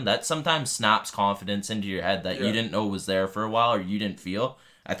early on, that sometimes snaps confidence into your head that you didn't know was there for a while or you didn't feel.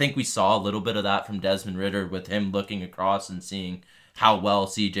 I think we saw a little bit of that from Desmond Ridder with him looking across and seeing how well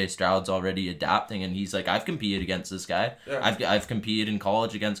C.J. Stroud's already adapting, and he's like, I've competed against this guy. Yeah. I've competed in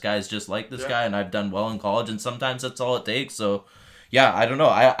college against guys just like this guy, and I've done well in college, and sometimes that's all it takes. So yeah, I don't know.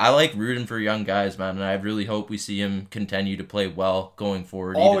 I like rooting for young guys, man, and I really hope we see him continue to play well going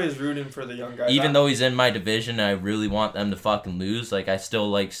forward. Always rooting for the young guys. Even though he's in my division, I really want them to fucking lose. Like, I still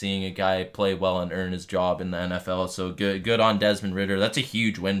like seeing a guy play well and earn his job in the NFL. So good on Desmond Ridder. That's a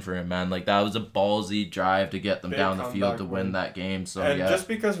huge win for him, man. Like, that was a ballsy drive to get them down the field to win that game. So and just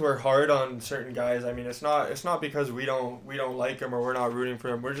because we're hard on certain guys, I mean, it's not because we don't like them or we're not rooting for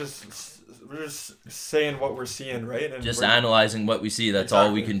them. We're just saying what we're seeing, right? And just analyzing what we see. That's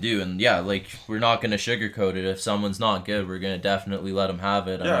all we can do. And yeah, like, we're not going to sugarcoat it. If someone's not good, we're going to definitely let them have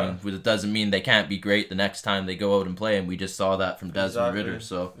it. I mean, it doesn't mean they can't be great the next time they go out and play, and we just saw that from Desmond Ridder.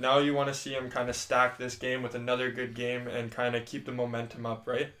 So now you want to see him kind of stack this game with another good game and kind of keep the momentum up,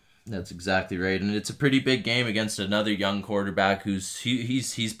 right? That's exactly right, and it's a pretty big game against another young quarterback who's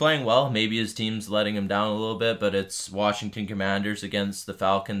he's playing well. Maybe his team's letting him down a little bit, but it's Washington Commanders against the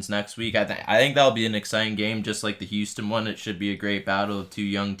Falcons next week. I think that'll be an exciting game, just like the Houston one. It should be a great battle of two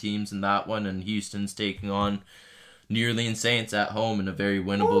young teams in that one, and Houston's taking on New Orleans Saints at home in a very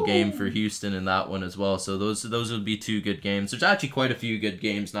winnable game for Houston in that one as well. So those would be two good games. There's actually quite a few good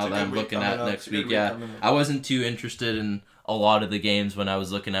games now that I'm looking at next week. Yeah, I wasn't too interested in a lot of the games when I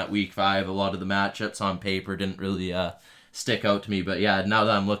was looking at week 5. A lot of the matchups on paper didn't really stick out to me. But yeah, now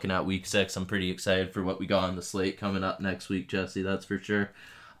that I'm looking at week 6, I'm pretty excited for what we got on the slate coming up next week, Jesse. That's for sure.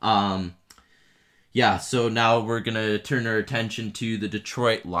 Yeah, so now we're going to turn our attention to the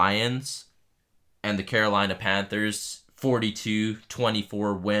Detroit Lions and the Carolina Panthers.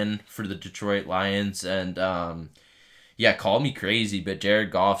 42-24 win for the Detroit Lions. And yeah, call me crazy, but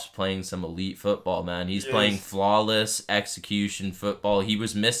Jared Goff's playing some elite football, man. He's playing flawless execution football. He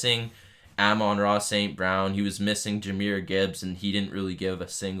was missing Amon-Ra St. Brown. He was missing Jahmyr Gibbs, and he didn't really give a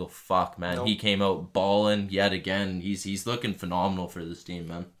single fuck, man. Nope. He came out balling yet again. He's looking phenomenal for this team,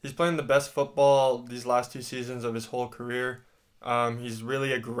 man. He's playing the best football these last 2 seasons of his whole career. He's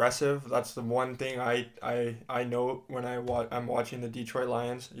really aggressive. That's the one thing I know when I'm watching the Detroit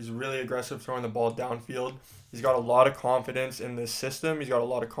Lions. He's really aggressive throwing the ball downfield. He's got a lot of confidence in this system. He's got a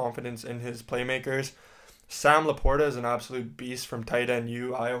lot of confidence in his playmakers. Sam Laporta is an absolute beast from tight end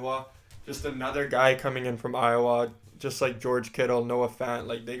U, Iowa. Just another guy coming in from Iowa, just like George Kittle, Noah Fant.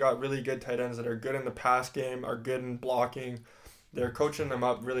 Like, they got really good tight ends that are good in the pass game, are good in blocking. They're coaching them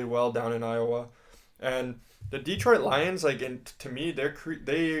up really well down in Iowa. And the Detroit Lions, like, to me,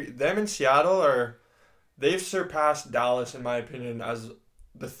 them in Seattle they've surpassed Dallas, in my opinion, as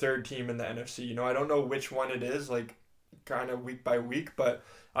the 3rd team in the NFC. You know, I don't know which one it is, like, kind of week by week, but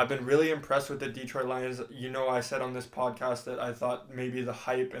I've been really impressed with the Detroit Lions. You know, I said on this podcast that I thought maybe the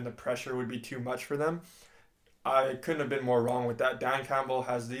hype and the pressure would be too much for them. I couldn't have been more wrong with that. Dan Campbell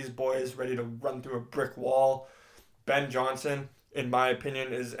has these boys ready to run through a brick wall. Ben Johnson, in my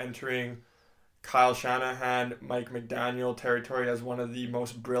opinion, is entering Kyle Shanahan, Mike McDaniel territory as one of the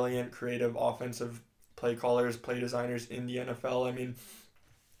most brilliant, creative offensive play callers, play designers in the NFL. I mean,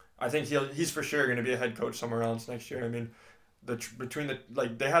 I think he's for sure going to be a head coach somewhere else next year. I mean,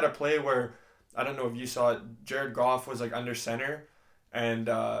 they had a play where, I don't know if you saw it, Jared Goff was like under center and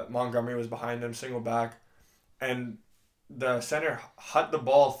Montgomery was behind him, single back, and the center hut the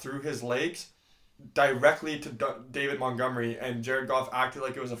ball through his legs directly to David Montgomery, and Jared Goff acted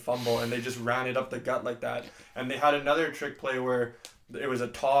like it was a fumble, and they just ran it up the gut like that. And they had another trick play where it was a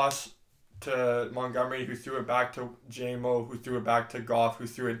toss to Montgomery, who threw it back to J-Mo, who threw it back to Goff, who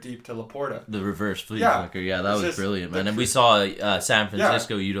threw it deep to Laporta. The reverse flea flicker, that was brilliant, man. And we saw San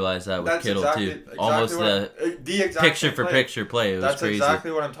Francisco utilize that with Kittle, too. Almost the picture-for-picture play. It was crazy. That's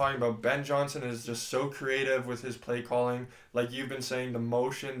exactly what I'm talking about. Ben Johnson is just so creative with his play calling. Like you've been saying, the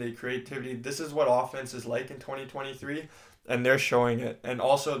motion, the creativity. This is what offense is like in 2023. And they're showing it. And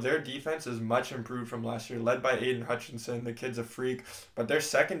also, their defense is much improved from last year, led by Aiden Hutchinson. The kid's a freak. But their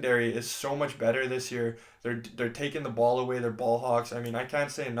secondary is so much better this year. They're taking the ball away. They're ball hawks. I mean, I can't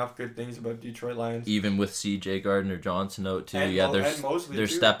say enough good things about Detroit Lions. Even with C.J. Gardner-Johnson out, too. And they're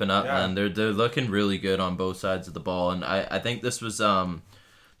stepping up, man. They're looking really good on both sides of the ball. And I think this was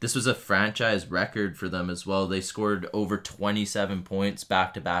a franchise record for them as well. They scored over 27 points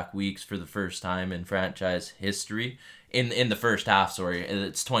back-to-back weeks for the first time in franchise history. In the first half,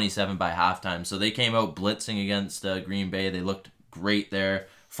 it's 27 by halftime. So they came out blitzing against Green Bay. They looked great there,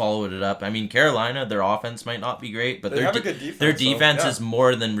 followed it up. I mean, Carolina, their offense might not be great, but their defense is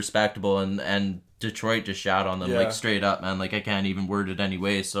more than respectable, and Detroit just shot on them, like, straight up, man. Like, I can't even word it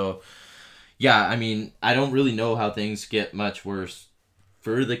anyway. So, yeah, I mean, I don't really know how things get much worse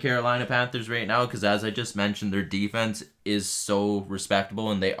for the Carolina Panthers right now, because as I just mentioned, their defense is so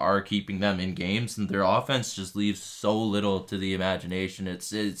respectable and they are keeping them in games, and their offense just leaves so little to the imagination.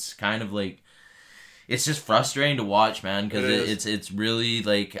 It's kind of like, it's just frustrating to watch, man, because it's really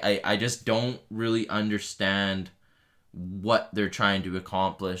like, I just don't really understand what they're trying to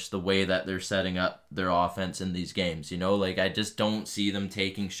accomplish, the way that they're setting up their offense in these games, you know? Like, I just don't see them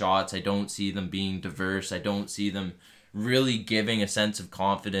taking shots. I don't see them being diverse. I don't see them really giving a sense of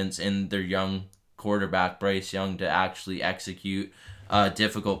confidence in their young quarterback, Bryce Young, to actually execute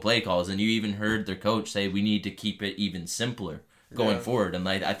difficult play calls. And you even heard their coach say, we need to keep it even simpler going forward. And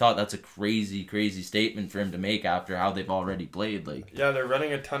I thought that's a crazy, crazy statement for him to make after how they've already played. They're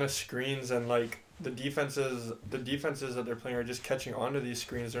running a ton of screens, and the defenses that they're playing are just catching onto these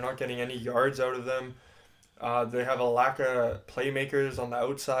screens. They're not getting any yards out of them. They have a lack of playmakers on the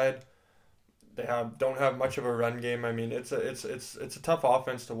outside. They don't have much of a run game. I mean, it's a tough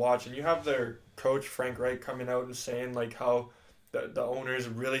offense to watch, and you have their coach Frank Reich coming out and saying like how the owner is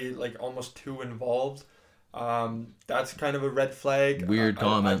really like almost too involved. That's kind of a red flag. Weird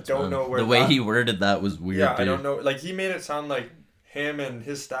comment. I don't know where the way he worded that was weird. Yeah, dude. I don't know. Like, he made it sound like him and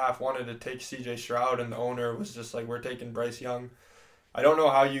his staff wanted to take C.J. Stroud, and the owner was just like, we're taking Bryce Young. I don't know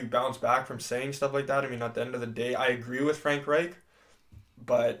how you bounce back from saying stuff like that. I mean, at the end of the day, I agree with Frank Reich,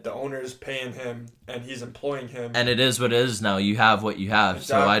 but the owner is paying him, and he's employing him. And it is what it is now. You have what you have.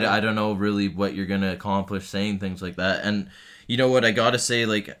 Exactly. So I don't know really what you're going to accomplish saying things like that. And you know what? I got to say,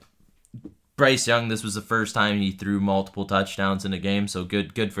 like, Bryce Young, this was the first time he threw multiple touchdowns in a game, so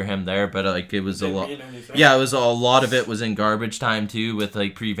good for him there. But like it was a lot. Yeah, it was a lot of it was in garbage time too, with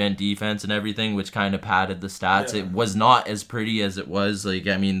like prevent defense and everything, which kind of padded the stats. Yeah. It was not as pretty as it was. Like,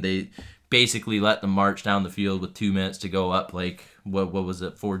 I mean, they basically let them march down the field with 2 minutes to go up. Like what was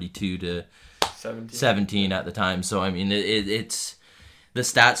it, 42 to 17 at the time. So I mean, it's. The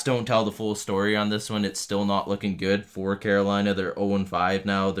stats don't tell the full story on this one. It's still not looking good for Carolina. They're 0-5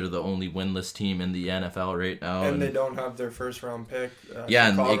 now. They're the only winless team in the NFL right now. And they don't have their first round pick.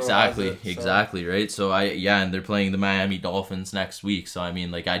 Exactly, right? So and they're playing the Miami Dolphins next week. So I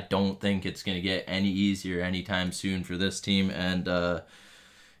mean, like, I don't think it's going to get any easier anytime soon for this team. And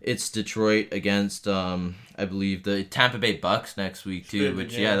it's Detroit against I believe the Tampa Bay Bucks next week too,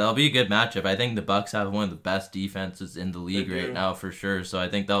 which that'll be a good matchup. I think the Bucks have one of the best defenses in the league right now for sure. So I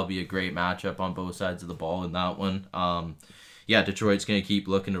think that'll be a great matchup on both sides of the ball in that one. Detroit's going to keep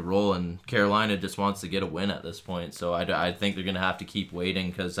looking to roll, and Carolina just wants to get a win at this point. So I think they're going to have to keep waiting,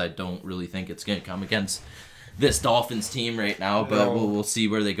 because I don't really think it's going to come against this Dolphins team right now. But we'll see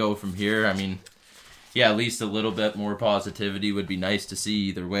where they go from here. I mean, at least a little bit more positivity would be nice to see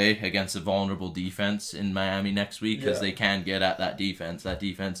either way against a vulnerable defense in Miami next week, because they can get at that defense. That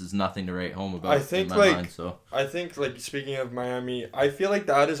defense is nothing to write home about. I think speaking of Miami, I feel like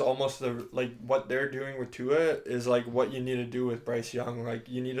that is almost what they're doing with Tua is like what you need to do with Bryce Young. Like,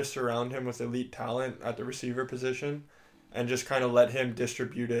 you need to surround him with elite talent at the receiver position, and just kind of let him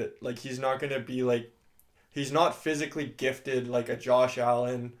distribute it. Like, he's not going to be like, he's not physically gifted like a Josh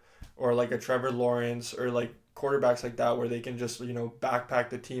Allen or like a Trevor Lawrence, or like quarterbacks like that where they can just,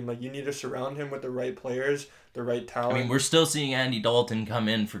 backpack the team. Like, you need to surround him with the right players, the right talent. I mean, we're still seeing Andy Dalton come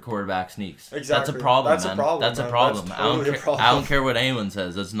in for quarterback sneaks. Exactly. That's a problem, man. That's a problem. That's totally a problem. I don't care what anyone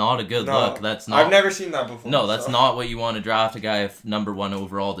says. That's not a good look. That's not. I've never seen that before. No, that's not what you want to draft a guy number 1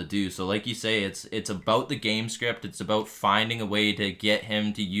 overall to do. So like you say, it's about the game script. It's about finding a way to get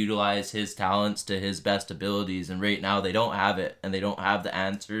him to utilize his talents to his best abilities. And right now they don't have it, and they don't have the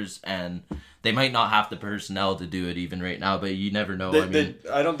answers, and they might not have the personnel to do it even right now, but you never know.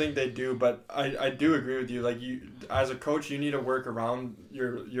 I don't think they do, but I do agree with you. Like, you, as a coach, you need to work around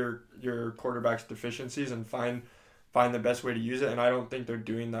your quarterback's deficiencies and find the best way to use it. And I don't think they're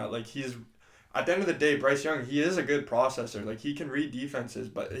doing that. Like, at the end of the day, Bryce Young, he is a good processor. Like, he can read defenses,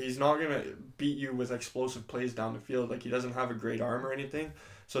 but he's not gonna beat you with explosive plays down the field. Like, he doesn't have a great arm or anything.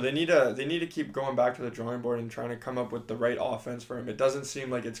 So they need to keep going back to the drawing board and trying to come up with the right offense for him. It doesn't seem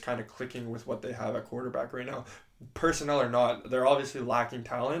like it's kind of clicking with what they have at quarterback right now. Personnel or not, they're obviously lacking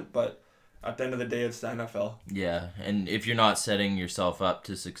talent, but at the end of the day, it's the NFL. Yeah, and if you're not setting yourself up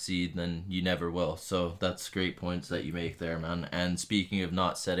to succeed, then you never will. So that's great points that you make there, man. And speaking of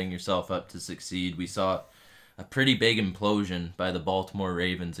not setting yourself up to succeed, we saw a pretty big implosion by the Baltimore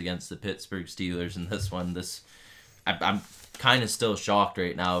Ravens against the Pittsburgh Steelers in this one. I'm kind of still shocked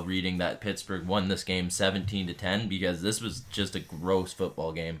right now reading that Pittsburgh won this game 17-10, because this was just a gross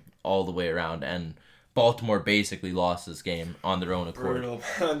football game all the way around, and Baltimore basically lost this game on their own accord.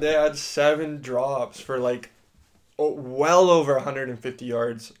 Brutal. They had 7 drops for like well over 150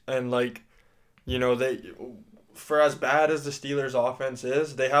 yards, and they, for as bad as the Steelers offense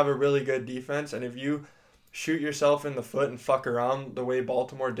is, they have a really good defense, and if you shoot yourself in the foot and fuck around the way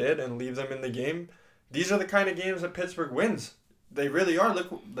Baltimore did and leave them in the game, these are the kind of games that Pittsburgh wins. They really are.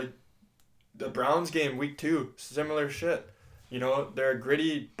 Look, like the Browns game week 2, similar shit. They're a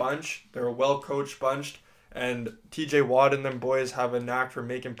gritty bunch. They're a well-coached bunch. And TJ Watt and them boys have a knack for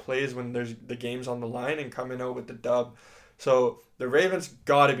making plays when there's the game's on the line and coming out with the dub. So the Ravens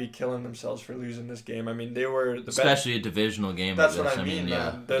got to be killing themselves for losing this game. I mean, they were especially a divisional game. That's what I mean.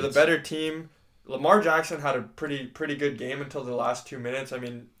 They're the better team. Lamar Jackson had a pretty good game until the last 2 minutes. I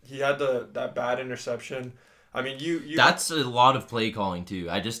mean, he had that bad interception. I mean, you that's a lot of play calling too.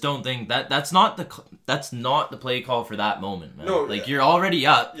 I just don't think that's not the play call for that moment, man. No, you're already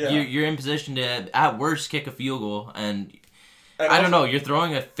up. Yeah. You're in position to at worst kick a field goal, and I don't know. You're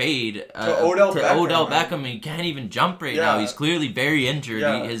throwing a fade to Odell Beckham. And he can't even jump right now. He's clearly very injured.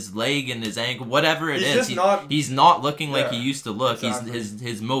 Yeah. His leg and his ankle, whatever it is, he's not looking like he used to look. Exactly.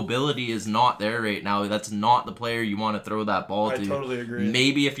 His mobility is not there right now. That's not the player you want to throw that ball to. I totally agree.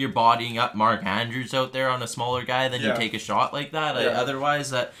 Maybe if you're bodying up Mark Andrews out there on a smaller guy, then you take a shot like that.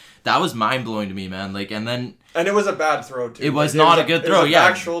 Otherwise, that was mind-blowing to me, man. Like, and it was a bad throw, too. It was not a good throw, yeah.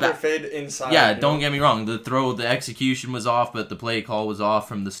 Back shoulder fade inside. Yeah, don't get me wrong. The execution was off, but the play call was off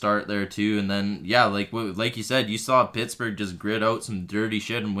from the start there, too. And then, yeah, like you said, you saw Pittsburgh just grit out some dirty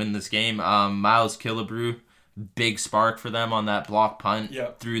shit and win this game. Miles Killebrew, big spark for them on that block punt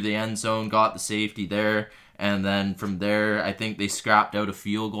through the end zone, got the safety there. And then from there, I think they scrapped out a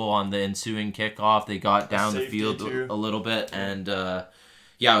field goal on the ensuing kickoff. They got down the field a little bit. And,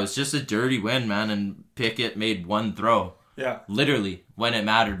 yeah, it was just a dirty win, man. And Pickett made one throw. Yeah. Literally, when it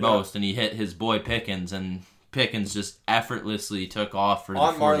mattered most. And he hit his boy Pickens. And Pickens just effortlessly took off for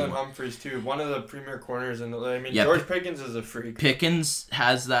on Marlon Humphreys, too. One of the premier corners in the league. I mean, George Pickens is a freak. Pickens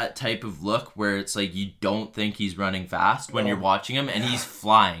has that type of look where it's like you don't think he's running fast when you're watching him, and he's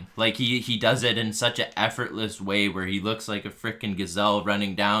flying. Like, he does it in such an effortless way where he looks like a freaking gazelle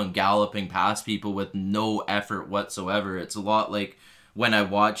running down, galloping past people with no effort whatsoever. It's a lot like when I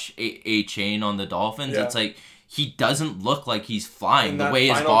watch A-Chain on the Dolphins. It's like he doesn't look like he's flying the way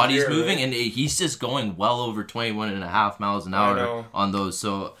his body's moving, right? And he's just going well over 21.5 miles an hour on those.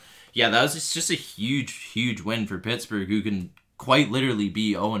 So, yeah, that was just a huge win for Pittsburgh, who can quite literally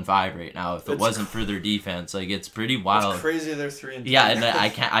be 0-5 right now if it wasn't for their defense. Like, it's pretty wild. It's crazy they're 3-2. Yeah, and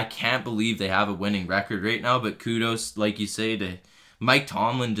I can't believe they have a winning record right now, but kudos, like you say, to Mike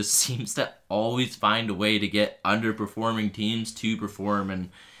Tomlin. Just seems to always find a way to get underperforming teams to perform. And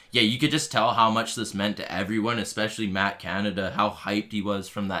yeah, you could just tell how much this meant to everyone, especially Matt Canada, how hyped he was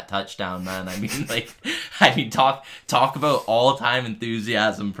from that touchdown, man. I mean, talk about all-time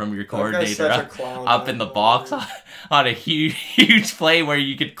enthusiasm from your coordinator up in the box on a huge play where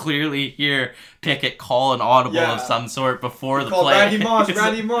you could clearly hear Pickett call an audible of some sort before the play.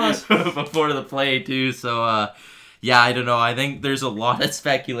 Randy Moss. Before the play, too. So, yeah, I don't know. I think there's a lot of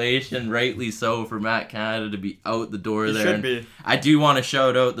speculation, rightly so, for Matt Canada to be out the door there. He should be. I do want to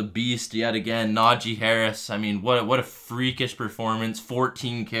shout out the beast yet again, Najee Harris. I mean, what a freakish performance.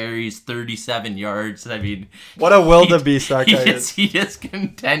 14 carries, 37 yards. I mean, what a wildebeest that guy is. He just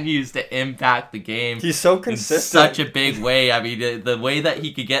continues to impact the game. He's so consistent. In such a big way. I mean, the way that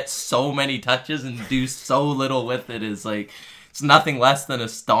he could get so many touches and do so little with it is like, it's nothing less than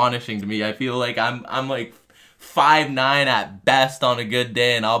astonishing to me. I feel like I'm like 5'9" at best on a good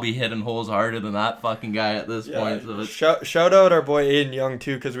day, and I'll be hitting holes harder than that fucking guy at this point. So shout out our boy Aiden Young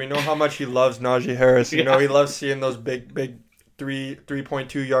too, because we know how much he loves Najee Harris. You know, he loves seeing those big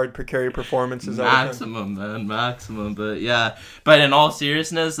 3.2 yard per carry performances. Maximum, man, maximum. But yeah, but in all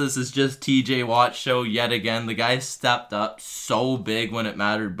seriousness, this is just TJ Watt's show yet again. The guy stepped up so big when it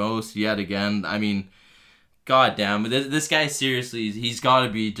mattered most yet again. I mean, God damn, this guy, seriously, he's got to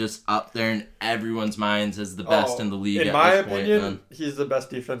be just up there in everyone's minds as the best in the league. In my opinion, he's the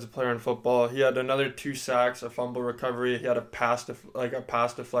best defensive player in football. He had another 2 sacks, a fumble recovery. He had a pass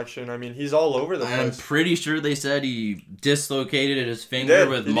deflection. I mean, he's all over the place. I'm pretty sure they said he dislocated his finger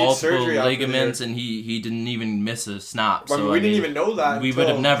with multiple ligaments, and he didn't even miss a snap. So we didn't even know that. We would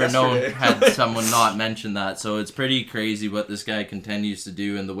have never known had someone not mentioned that. So it's pretty crazy what this guy continues to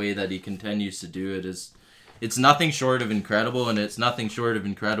do, and the way that he continues to do it is. It's nothing short of incredible, and it's nothing short of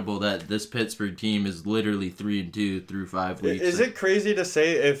incredible that this Pittsburgh team is literally 3-2 through 5 weeks. Is it crazy to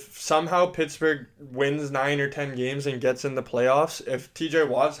say if somehow Pittsburgh wins 9 or 10 games and gets in the playoffs, if TJ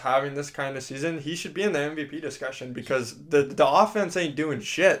Watt's having this kind of season, he should be in the MVP discussion because the offense ain't doing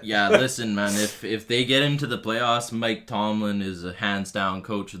shit. Yeah, listen, man, if they get into the playoffs, Mike Tomlin is a hands down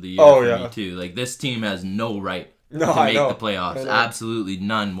coach of the year for me too. Like, this team has no right to make the playoffs. Absolutely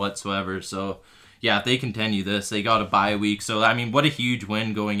none whatsoever. So yeah, if they continue this, they got a bye week. So, I mean, what a huge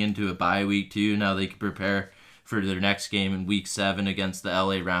win going into a bye week, too. Now they can prepare for their next game in Week 7 against the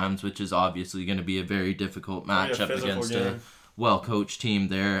LA Rams, which is obviously going to be a very difficult matchup against a well-coached team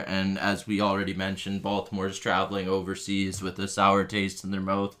there. And as we already mentioned, Baltimore's traveling overseas with a sour taste in their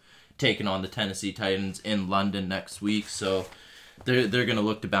mouth, taking on the Tennessee Titans in London next week. So they're going to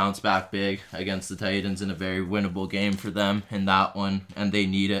look to bounce back big against the Titans in a very winnable game for them in that one, and they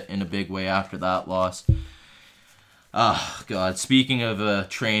need it in a big way after that loss. Oh, God. Speaking of a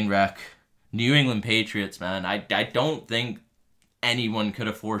train wreck, New England Patriots, man, I don't think anyone could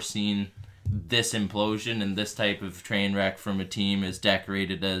have foreseen this implosion and this type of train wreck from a team as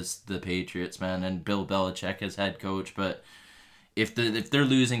decorated as the Patriots, man, and Bill Belichick as head coach. But if they're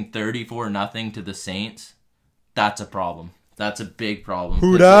losing 34-0 to the Saints, that's a problem. That's a big problem.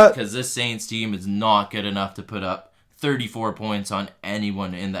 Who dat? Because this Saints team is not good enough to put up 34 points on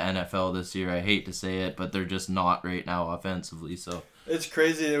anyone in the NFL this year. I hate to say it, but they're just not right now offensively. So it's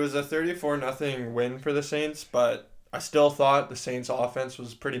crazy. It was a 34-0 win for the Saints, but I still thought the Saints offense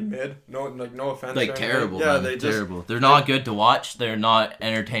was pretty mid. No offense. Like terrible. Yeah, man. Terrible. They're not good to watch. They're not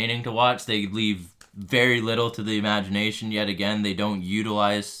entertaining to watch. They leave very little to the imagination. Yet again, they don't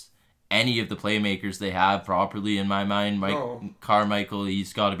utilize any of the playmakers they have properly. In my mind, Carmichael,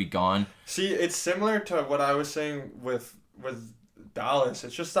 he's got to be gone. See, it's similar to what I was saying with Dallas.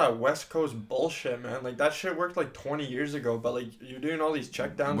 It's just that West Coast bullshit, man. Like, that shit worked like 20 years ago, but like, you're doing all these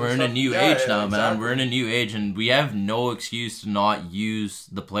checkdowns. We're in a new age now, man. We're in a new age, and we have no excuse to not use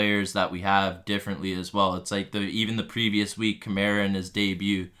the players that we have differently as well. It's like even the previous week, Kamara in his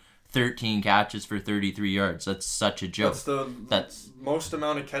debut, 13 catches for 33 yards. That's such a joke. That's most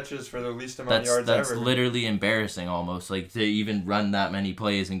amount of catches for the least amount of yards ever. That's literally embarrassing almost. Like, to even run that many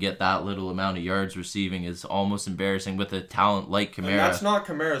plays and get that little amount of yards receiving is almost embarrassing with a talent like Kamara. And that's not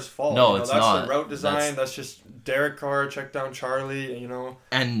Kamara's fault. No, it's not. That's the route design. That's just Derek Carr, check down Charlie,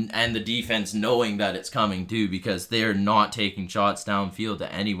 And the defense knowing that it's coming too, because they're not taking shots downfield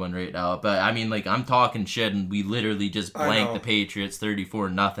to anyone right now. But, I mean, like, I'm talking shit, and we literally just blanked the Patriots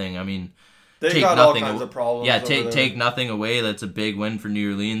 34-0. I mean, they've got all kinds of problems. Yeah, take nothing away. That's a big win for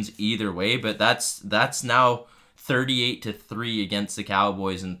New Orleans either way. But that's now 38-3 against the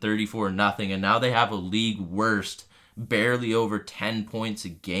Cowboys and 34-0, and now they have a league worst, barely over 10 points a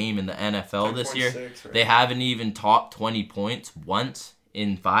game in the NFL this year. Right? They haven't even topped 20 points once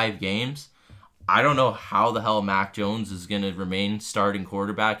in 5 games. I don't know how the hell Mac Jones is going to remain starting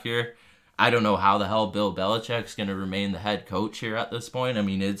quarterback here. I don't know how the hell Bill Belichick's going to remain the head coach here at this point. I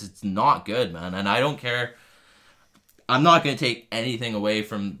mean, it's not good, man. And I don't care. I'm not going to take anything away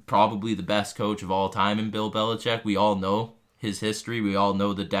from probably the best coach of all time in Bill Belichick. We all know his history. We all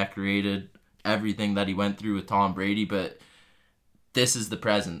know the decorated everything that he went through with Tom Brady. But this is the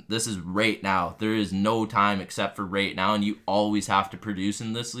present. This is right now. There is no time except for right now, and you always have to produce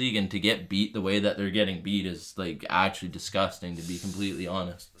in this league, and to get beat the way that they're getting beat is like actually disgusting, to be completely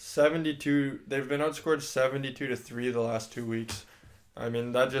honest. 72. They've been outscored 72-3 the last 2 weeks. I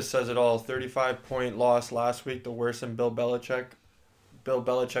mean, that just says it all. 35-point loss last week, the worst in Bill Belichick's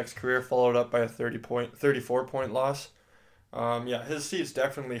career, followed up by a 34-point loss. His seat's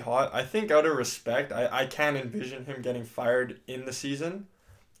definitely hot. I think out of respect, I can envision him getting fired in the season,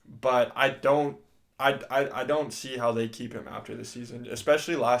 but I don't see how they keep him after the season,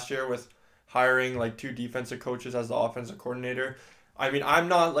 especially last year with hiring like 2 defensive coaches as the offensive coordinator. I mean, I'm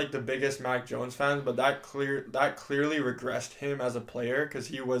not like the biggest Mac Jones fan, but that clearly regressed him as a player, because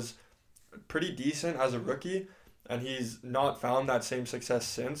he was pretty decent as a rookie, and he's not found that same success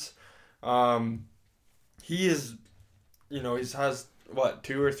since. He is. He has,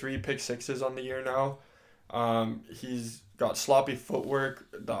 2 or 3 pick sixes on the year now. He's got sloppy footwork.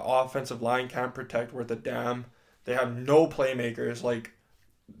 The offensive line can't protect worth a damn. They have no playmakers. Like,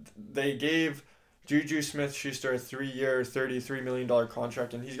 they gave Juju Smith-Schuster a 3-year, $33 million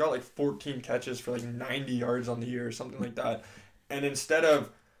contract, and he's got like 14 catches for like 90 yards on the year or something like that. And instead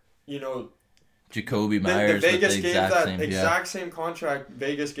of, Jacoby Myers, Vegas gave that exact same contract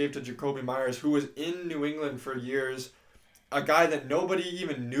Vegas gave to Jacoby Myers, who was in New England for years. A guy that nobody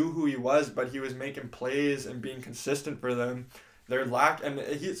even knew who he was, but he was making plays and being consistent for them.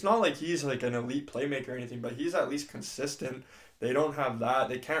 It's not like he's like an elite playmaker or anything, but he's at least consistent. They don't have that.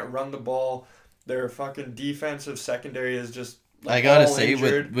 They can't run the ball. Their fucking defensive secondary is just like, I gotta say,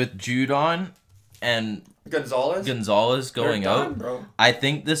 with Judon and Gonzalez going done, out, bro. I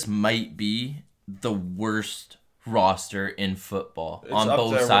think this might be the worst roster in football on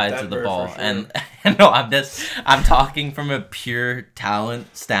both sides of the ball. Sure. And no, I'm talking from a pure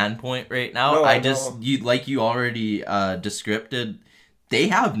talent standpoint right now. You already descripted, they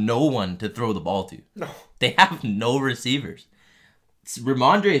have no one to throw the ball to. No. They have no receivers.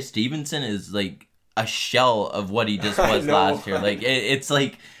 Ramondre Stevenson is like a shell of what he just was last year. Like, it's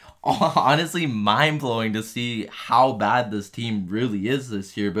like honestly mind-blowing to see how bad this team really is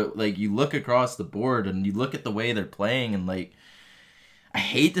this year. But like, you look across the board and you look at the way they're playing, and like, I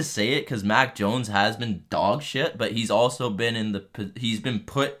hate to say it because Mac Jones has been dog shit, but he's also been he's been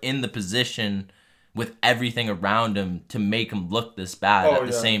put in the position with everything around him to make him look this bad at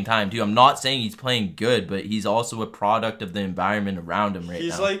the same time too. I'm not saying he's playing good, but he's also a product of the environment around him right now.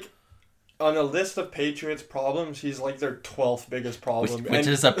 He's like, on a list of Patriots problems, he's like their 12th biggest problem. Which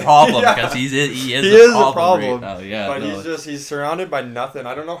is a problem, because he is a problem. Right now. But he's surrounded by nothing.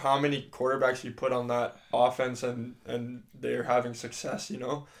 I don't know how many quarterbacks you put on that offense and they're having success,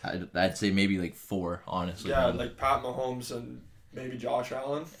 I'd say maybe like 4, honestly. Yeah, like Pat Mahomes and Maybe Josh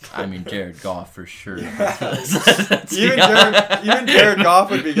Allen. I mean, Jared Goff for sure. Even Jared Goff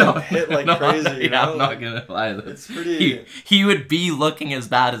would be getting hit like crazy. I'm not gonna lie. It's pretty. He would be looking as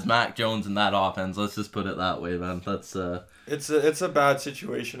bad as Mac Jones in that offense. Let's just put it that way, man. That's It's a bad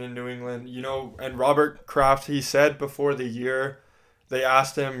situation in New England, And Robert Kraft, he said before the year, they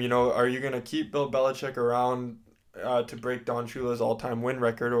asked him, are you gonna keep Bill Belichick around to break Don Shula's all-time win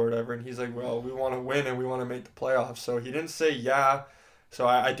record or whatever? And he's like, well, we want to win and we want to make the playoffs. So he didn't say yeah. So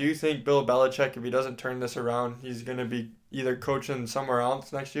I do think Bill Belichick, if he doesn't turn this around, he's going to be either coaching somewhere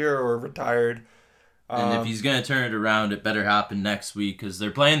else next year or retired. And if he's going to turn it around, it better happen next week because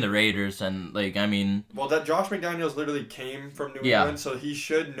they're playing the Raiders. And, well, that Josh McDaniels literally came from New England, so he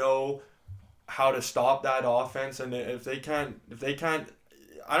should know how to stop that offense. And if they can't,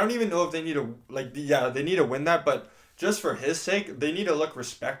 I don't even know if they need to, they need to win that, but just for his sake, they need to look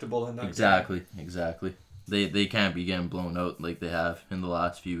respectable in that game. Exactly. They can't be getting blown out like they have in the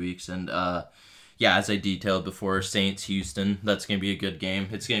last few weeks. And, as I detailed before, Saints-Houston, that's going to be a good game.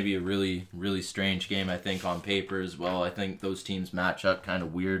 It's going to be a really, really strange game, I think, on paper as well. I think those teams match up kind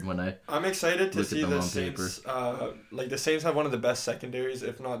of weird when I'm excited to see the Saints. The Saints have one of the best secondaries,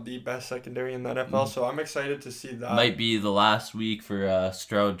 if not the best secondary in the NFL, so I'm excited to see that. Might be the last week for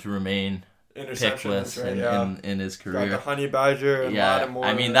Stroud to remain pickless in his career. Got the Honey Badger and Lattimore.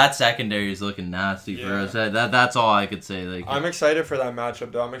 I mean, that secondary is looking nasty for us. That's all I could say. I'm excited for that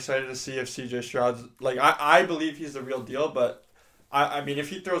matchup, though. I'm excited to see if CJ Stroud's... I believe he's the real deal, but... I mean, if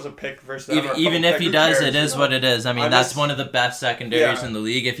he throws a pick versus... Even if he does, it is what it is. I mean, that's one of the best secondaries in the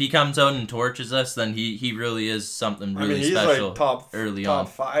league. If he comes out and torches us, then he really is something really special early on.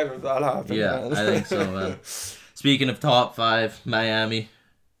 Top 5 if that happens. Yeah, I think so, man. Speaking of top 5, Miami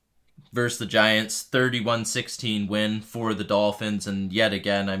versus the Giants, 31-16 win for the Dolphins. And yet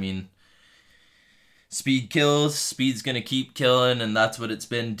again, I mean, speed kills. Speed's going to keep killing, and that's what it's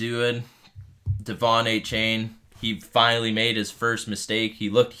been doing. Devon Achane, he finally made his first mistake. He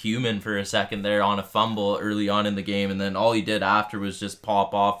looked human for a second there on a fumble early on in the game, and then all he did after was just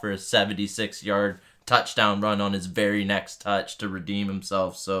pop off for a 76-yard touchdown run on his very next touch to redeem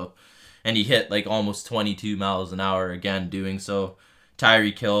himself. So, and he hit almost 22 miles an hour again doing so.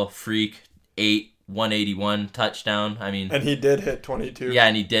 Tyreek Hill, freak, 181 touchdown. I mean, and he did hit 22. Yeah,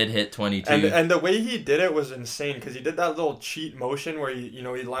 and he did hit 22. And the way he did it was insane because he did that little cheat motion where he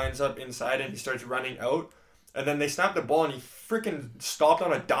lines up inside and he starts running out, and then they snapped the ball and he freaking stopped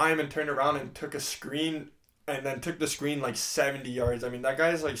on a dime and turned around and took a screen and then took the screen 70 yards. I mean, that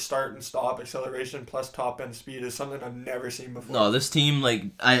guy's start and stop acceleration plus top end speed is something I've never seen before. No, this team,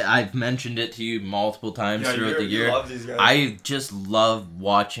 I've mentioned it to you multiple times throughout the year. You love these guys. I just love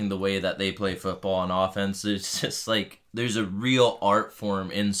watching the way that they play football on offense. It's just there's a real art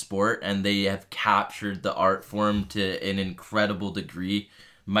form in sport, and they have captured the art form to an incredible degree.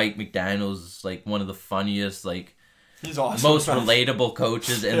 Mike McDaniel's one of the funniest, he's awesome. Most relatable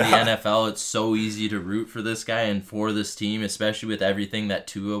coaches in the NFL. It's so easy to root for this guy and for this team, especially with everything that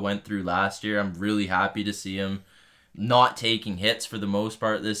Tua went through last year. I'm really happy to see him not taking hits for the most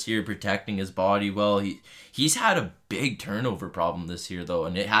part this year, protecting his body well. He's had a big turnover problem this year, though,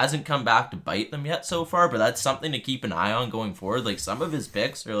 and it hasn't come back to bite them yet so far, but that's something to keep an eye on going forward. Some of his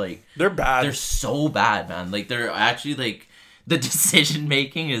picks are they're bad. They're so bad, man. They're actually the decision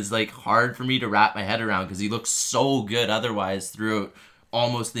making is hard for me to wrap my head around because he looks so good otherwise throughout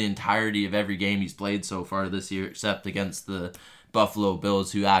almost the entirety of every game he's played so far this year, except against the Buffalo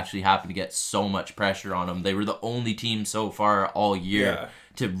Bills, who actually happened to get so much pressure on him. They were the only team so far all year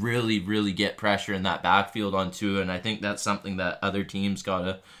to really, really get pressure in that backfield on Tua, and I think that's something that other teams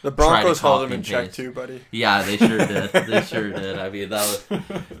gotta. The Broncos held him in check too, buddy. Yeah, they sure did. They sure did. I mean, that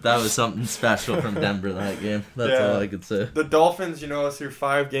was something special from Denver that game. That's all I could say. The Dolphins, through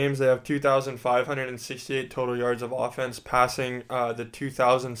 5 games, they have 2,568 total yards of offense, passing the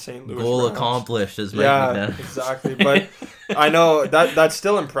 2,000 St. Louis goal Rams. Accomplished, as Mike McDaniel. Exactly. But I know that's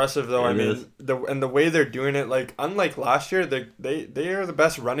still impressive, though. The way they're doing it, unlike last year, they are the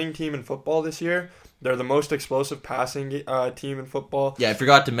best running team in football this year. They're the most explosive passing team in football. Yeah, I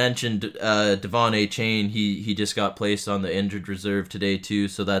forgot to mention Devon Achane. He just got placed on the injured reserve today too,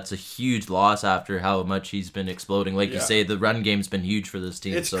 so that's a huge loss after how much he's been exploding. You say, the run game's been huge for this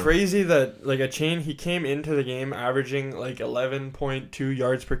team. It's crazy that Achane, he came into the game averaging 11.2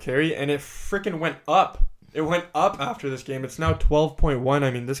 yards per carry, and it freaking went up. It went up after this game. It's now 12.1.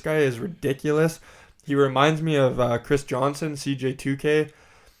 I mean, this guy is ridiculous. He reminds me of Chris Johnson, CJ2K.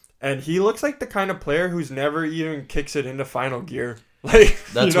 And he looks like the kind of player who's never even kicks it into final gear. Like,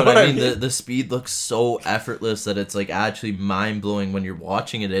 That's what I mean. The speed looks so effortless that it's like actually mind blowing when you're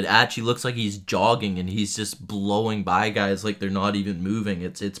watching it. It actually looks like he's jogging and he's just blowing by guys like they're not even moving.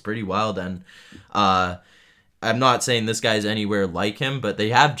 It's pretty wild. And I'm not saying this guy's anywhere like him, but they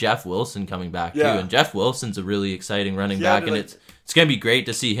have Jeff Wilson coming back too, and Jeff Wilson's a really exciting running back, and it's gonna be great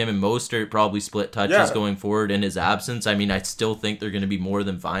to see him and Mostert probably split touches going forward in his absence. I mean, I still think they're gonna be more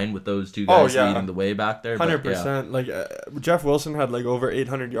than fine with those two guys leading the way back there. 100%. Like Jeff Wilson had like over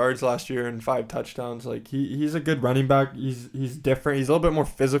 800 yards last year and 5 touchdowns. Like he's a good running back. He's different. He's a little bit more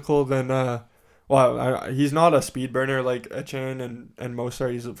physical than he's not a speed burner like Achane and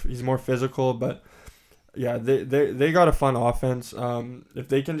Mostert. He's more physical, but. Yeah, they got a fun offense. If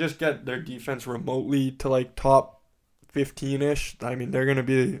they can just get their defense remotely to like top 15-ish, I mean, they're going to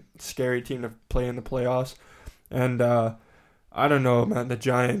be a scary team to play in the playoffs. And I don't know, man, the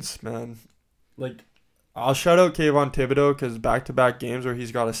Giants, man. Like, I'll shout out Kayvon Thibodeau because back-to-back games where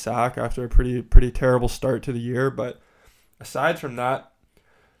he's got a sack after a pretty terrible start to the year. But aside from that,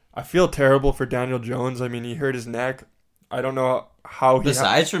 I feel terrible for Daniel Jones. I mean, he hurt his neck. I don't know how he...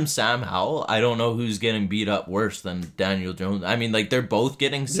 Besides from Sam Howell, I don't know who's getting beat up worse than Daniel Jones. I mean, like, they're both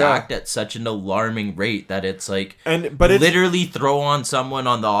getting sacked at such an alarming rate that it's like... literally throw on someone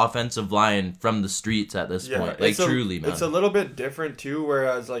on the offensive line from the streets at this point. Like, truly, man. It's a little bit different, too,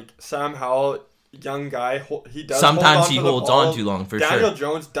 whereas, like, Sam Howell... young guy, he does sometimes he holds on too long for Daniel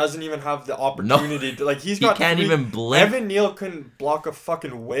Jones doesn't even have the opportunity to, like, he can't even blink. Evan Neal couldn't block a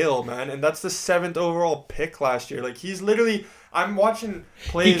fucking whale, man, and that's the 7th overall pick last year. Like, he's literally, I'm watching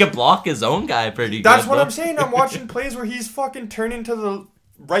plays. He could block his own guy pretty good. That's what I'm saying. I'm watching plays where he's fucking turning to the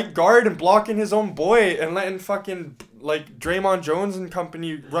right guard and blocking his own boy and letting fucking like Draymond Jones and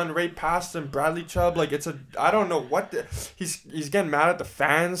company run right past him. Bradley Chubb, like I don't know what he's getting mad at the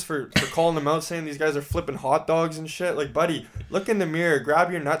fans for calling them out, saying these guys are flipping hot dogs and shit. Like, buddy, look in the mirror,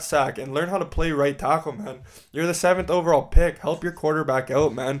 grab your nutsack, and learn how to play right tackle, man. You're the 7th overall pick. Help your quarterback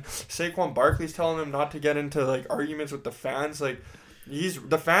out, man. Saquon Barkley's telling him not to get into like arguments with the fans, like.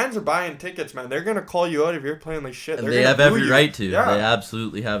 The fans are buying tickets, man. They're gonna call you out if you're playing like shit. And they have every right to. Yeah. They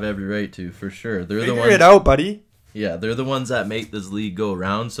absolutely have every right to, for sure. They're the ones. Figure it out, buddy. Yeah, they're the ones that make this league go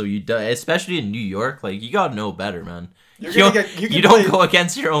around. So especially in New York, like you gotta know better, man. You don't go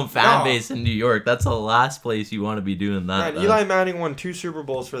against your own fan base in New York. That's the last place you want to be doing that. Man, Eli Manning won 2 Super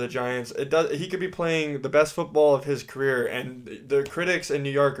Bowls for the Giants. He could be playing the best football of his career, and the critics in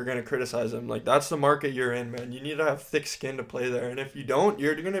New York are going to criticize him. Like, that's the market you're in, man. You need to have thick skin to play there, and if you don't,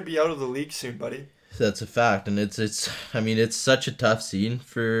 you're going to be out of the league soon, buddy. That's a fact, and it's such a tough scene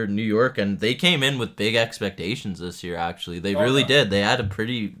for New York, and they came in with big expectations this year. Actually, they really did. They had a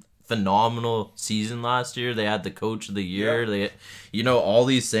pretty phenomenal season last year. They had the coach of the year. They, all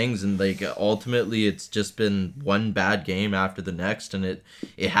these things, and like ultimately, it's just been one bad game after the next, and it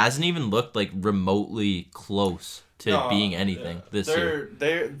hasn't even looked like remotely close to being anything this year.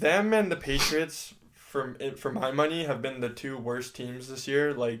 Them and the Patriots, for my money, have been the 2 worst teams this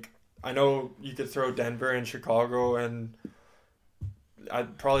year. Like, I know you could throw Denver and Chicago and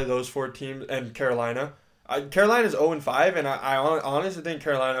probably those 4 teams and Carolina. Carolina's 0-5, and I honestly think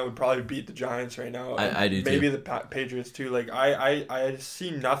Carolina would probably beat the Giants right now. I do maybe too. The Patriots too. Like I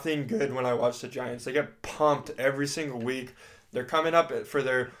see nothing good when I watch the Giants. They get pumped every single week. They're coming up for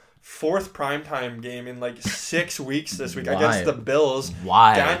their 4th primetime game in like 6 weeks this week against the Bills.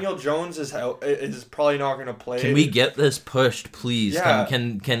 Why? Daniel Jones is probably not going to play. Can we get this pushed, please? Yeah.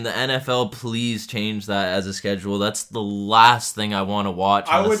 Can the NFL please change that as a schedule? That's the last thing I want to watch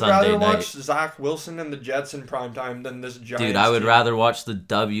on a Sunday night. I would rather watch Zach Wilson and the Jets in primetime than this Giants Dude, I would rather watch the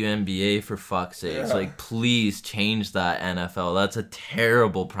WNBA for fuck's sakes. Yeah. Like, please change that, NFL. That's a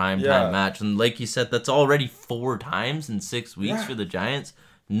terrible primetime match. And like you said, that's already 4 times in 6 weeks for the Giants.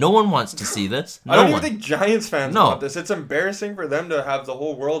 No one wants to see this. I don't even think Giants fans want this. It's embarrassing for them to have the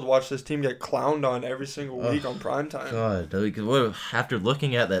whole world watch this team get clowned on every single week on primetime. God, after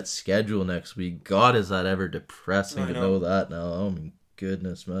looking at that schedule next week, God, is that ever depressing to know that now. Oh my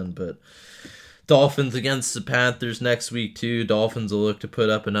goodness, man. But Dolphins against the Panthers next week too. Dolphins will look to put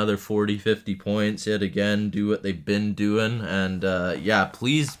up another 40-50 points yet again, do what they've been doing, and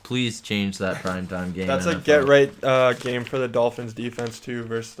please change that primetime game. That's NFL. A get-right game for the Dolphins defense too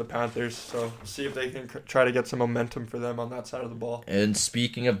versus the Panthers, so see if they can try to get some momentum for them on that side of the ball. And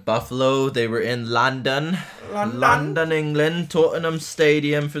speaking of Buffalo, they were in London, England, Tottenham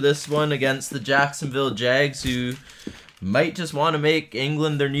Stadium for this one against the Jacksonville Jags, who might just want to make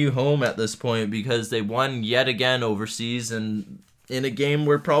England their new home at this point because they won yet again overseas, and in a game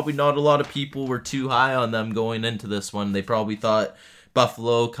where probably not a lot of people were too high on them going into this one. They probably thought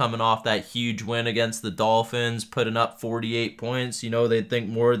Buffalo coming off that huge win against the Dolphins, putting up 48 points. They'd think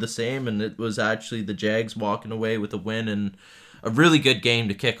more of the same, and it was actually the Jags walking away with a win and a really good game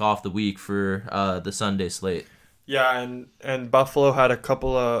to kick off the week for the Sunday slate. Yeah, and Buffalo had a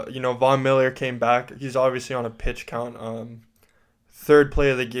couple of, Von Miller came back. He's obviously on a pitch count. Fourth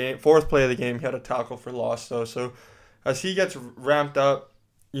play of the game, he had a tackle for loss, though. So as he gets ramped up,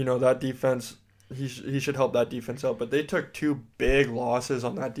 that defense, he should help that defense out. But they took two big losses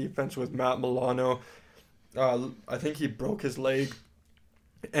on that defense with Matt Milano. I think he broke his leg,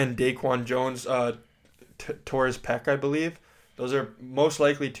 and Daquan Jones tore his pec, I believe. Those are most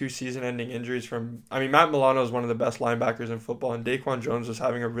likely two season-ending injuries Matt Milano is one of the best linebackers in football, and Daquan Jones was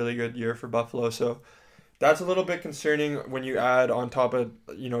having a really good year for Buffalo. So that's a little bit concerning when you add on top of,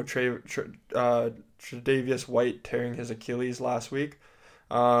 Tre'Davious White tearing his Achilles last week.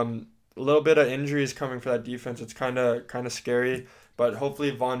 A little bit of injuries coming for that defense. It's kind of scary, but hopefully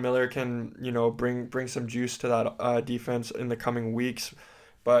Von Miller can, bring some juice to that defense in the coming weeks.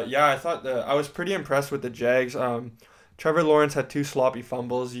 But yeah, I was pretty impressed with the Jags. Trevor Lawrence had two sloppy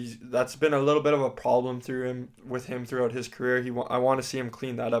fumbles. That's been a little bit of a problem with him throughout his career. I want to see him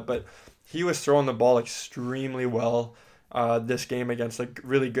clean that up, but he was throwing the ball extremely well this game against a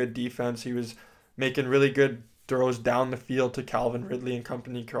really good defense. He was making really good throws down the field to Calvin Ridley and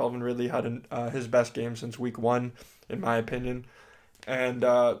company. Calvin Ridley had his best game since week 1, in my opinion. And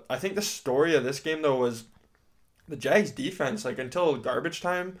I think the story of this game, though, was the Jags defense. Until garbage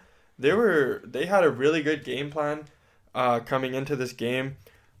time, they had a really good game plan coming into this game.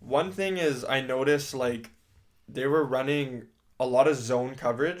 One thing is I noticed they were running a lot of zone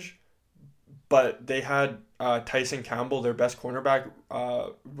coverage, but they had Tyson Campbell, their best cornerback,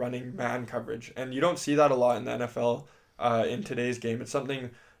 running man coverage. And you don't see that a lot in the NFL in today's game. It's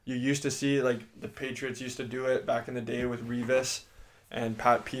something you used to see, the Patriots used to do it back in the day with Revis, and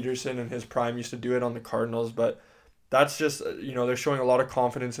Pat Peterson in his prime used to do it on the Cardinals. But that's just, they're showing a lot of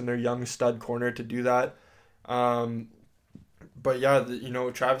confidence in their young stud corner to do that. But yeah,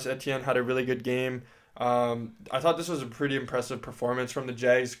 Travis Etienne had a really good game. I thought this was a pretty impressive performance from the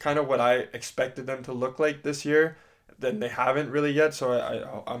Jags, kind of what I expected them to look like this year. Then they haven't really yet,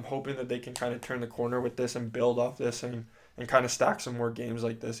 so I'm hoping that they can kind of turn the corner with this and build off this and kind of stack some more games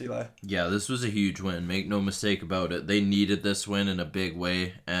like this, Eli. Yeah, this was a huge win. Make no mistake about it. They needed this win in a big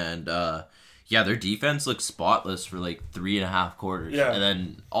way, and their defense looked spotless for 3.5 quarters. Yeah. And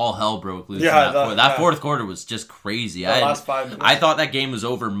then all hell broke loose. That fourth quarter was just crazy. Last 5 minutes. I thought that game was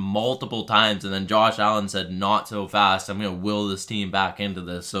over multiple times, and then Josh Allen said, "Not so fast. I'm going to will this team back into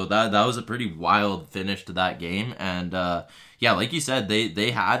this." So that was a pretty wild finish to that game. And like you said,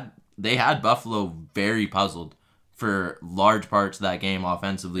 they had Buffalo very puzzled for large parts of that game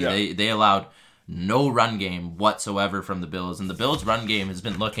offensively. Yeah. They allowed no run game whatsoever from the Bills, and the Bills' run game has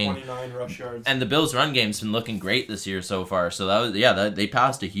been looking 29 rush yards. And the Bills' run game's been looking great this year so far. So they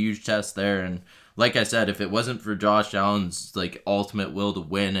passed a huge test there. And like I said, if it wasn't for Josh Allen's ultimate will to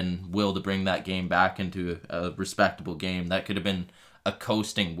win and will to bring that game back into a respectable game, that could have been a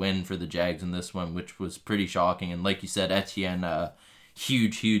coasting win for the Jags in this one, which was pretty shocking. And like you said, Etienne,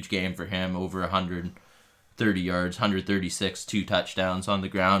 huge game for him, over 130 yards, 136, 2 touchdowns on the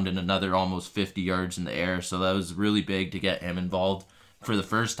ground, and another almost 50 yards in the air. So that was really big to get him involved for the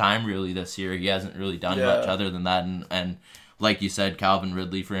first time really this year. He hasn't really done much other than that. And like you said, Calvin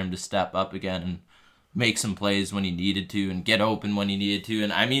Ridley, for him to step up again and make some plays when he needed to and get open when he needed to.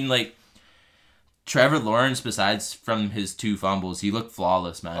 And Trevor Lawrence, besides from his 2 fumbles, he looked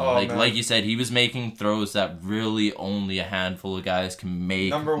flawless, man. Like you said, he was making throws that really only a handful of guys can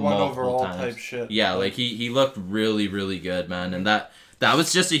make. Number 1 overall times. Type shit. Yeah, he looked really, really good, man. And that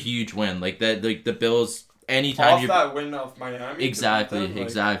was just a huge win. The Bills, anytime that win off Miami.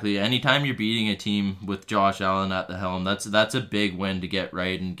 Exactly. Anytime you're beating a team with Josh Allen at the helm, that's a big win to get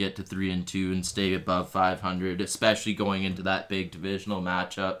right and get to 3-2 and stay above 500, especially going into that big divisional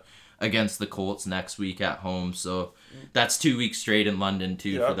matchup against the Colts next week at home. So that's 2 weeks straight in London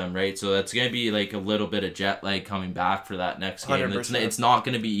too for them, right? So that's going to be a little bit of jet lag coming back for that next game. 100%. It's not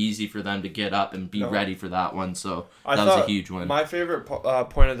going to be easy for them to get up and be ready for that one. So that was a huge win. My favorite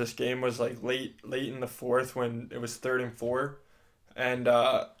point of this game was late in the fourth when it was 3rd and 4, and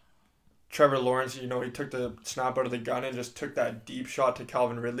Trevor Lawrence, he took the snap out of the gun and just took that deep shot to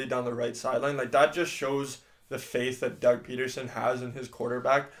Calvin Ridley down the right sideline. That just shows the faith that Doug Peterson has in his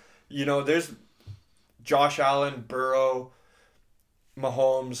quarterback. There's Josh Allen, Burrow,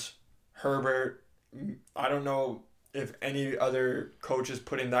 Mahomes, Herbert. I don't know if any other coach is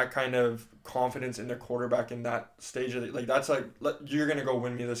putting that kind of confidence in their quarterback in that stage of that's like, you're gonna go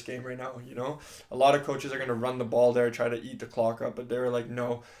win me this game right now. A lot of coaches are gonna run the ball there, try to eat the clock up, but they were like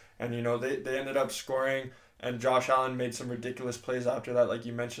no, and they ended up scoring. And Josh Allen made some ridiculous plays after that, like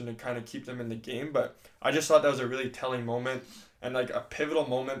you mentioned, to kind of keep them in the game. But I just thought that was a really telling moment and like a pivotal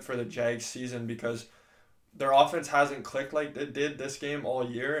moment for the Jags season, because their offense hasn't clicked like it did this game all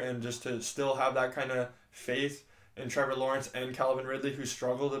year, and just to still have that kind of faith in Trevor Lawrence and Calvin Ridley, who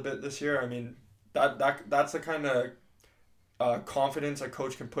struggled a bit this year. I mean, that's the kind of confidence a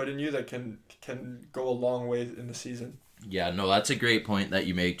coach can put in you that can go a long way in the season. Yeah, no, that's a great point that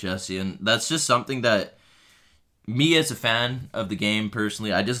you make, Jesse, and that's just something that me as a fan of the game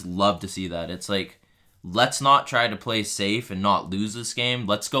personally, I just love to see that. It's like, let's not try to play safe and not lose this game.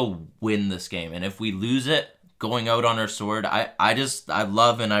 Let's go win this game. And if we lose it, going out on our sword, I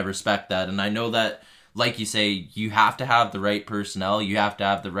love and I respect that. And I know that, like you say, you have to have the right personnel, you have to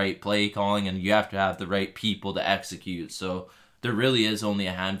have the right play calling, and you have to have the right people to execute. So there really is only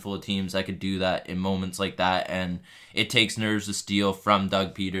a handful of teams that could do that in moments like that, and it takes nerves of steel from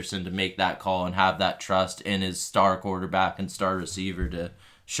Doug Peterson to make that call and have that trust in his star quarterback and star receiver to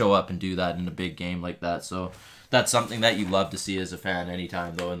show up and do that in a big game like that. So that's something that you love to see as a fan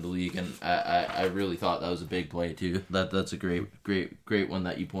anytime, though, in the league, and I really thought that was a big play too. That's a great one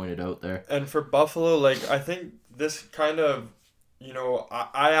that you pointed out there. And for Buffalo, like, I think this kind of,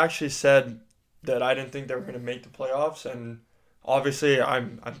 I actually said that I didn't think they were going to make the playoffs, and obviously, I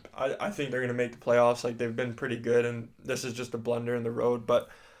think they're going to make the playoffs. Like, they've been pretty good, and this is just a blunder in the road. But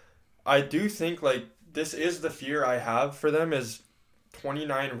I do think, like, this is the fear I have for them is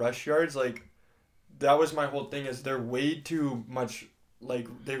 29 rush yards. Like, that was my whole thing, is they're way too much, like,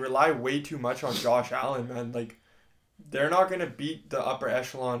 they rely way too much on Josh Allen, man. Like, they're not going to beat the upper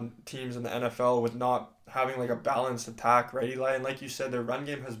echelon teams in the NFL with not having, like, a balanced attack, right, Eli? And like you said, their run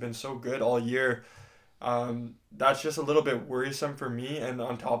game has been so good all year. That's just a little bit worrisome for me, and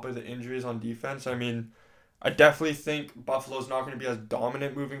on top of the injuries on defense, I mean, I definitely think Buffalo's not going to be as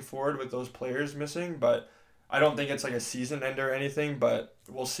dominant moving forward with those players missing, but I don't think it's like a season ender or anything, but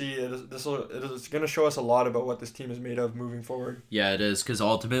we'll see. It's going to show us a lot about what this team is made of moving forward. Yeah, it is, because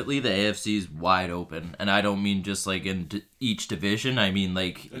ultimately the AFC is wide open, and I don't mean just like in each division. I mean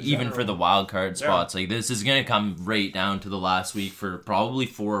like even for the wild card spots. Like, this is going to come right down to the last week for probably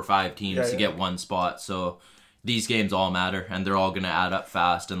 4 or 5 teams to get one spot. So these games all matter, and they're all going to add up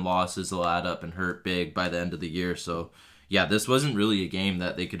fast, and losses will add up and hurt big by the end of the year. So yeah, this wasn't really a game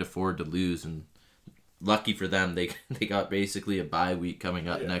that they could afford to lose, and lucky for them, they got basically a bye week coming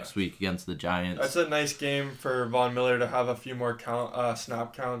up next week against the Giants. That's a nice game for Von Miller to have a few more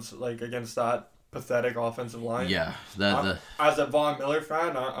snap counts, like, against that pathetic offensive line. Yeah. As a Von Miller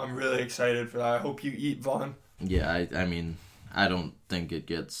fan, I'm really excited for that. I hope you eat Von. Yeah, I mean, I don't think it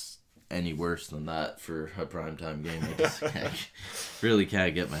gets any worse than that for a primetime game. I just really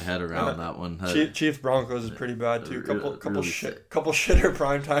can't get my head around that one. Chiefs Broncos is pretty bad too. Couple shitter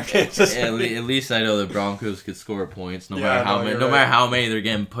primetime games. At least I know the Broncos could score points no matter how many they're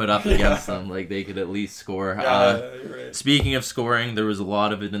getting put up against them. Like, they could at least score. You're right. Speaking of scoring, there was a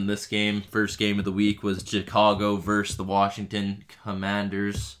lot of it in this game. First game of the week was Chicago versus the Washington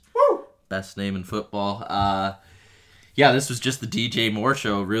Commanders. Woo! Best name in football. Yeah, this was just the DJ Moore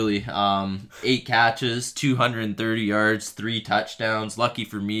show, really. 8 catches, 230 yards, 3 touchdowns. Lucky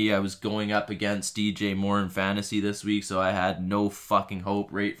for me, I was going up against DJ Moore in fantasy this week, so I had no fucking hope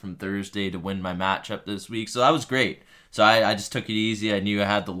right from Thursday to win my matchup this week. So that was great. So I just took it easy. I knew I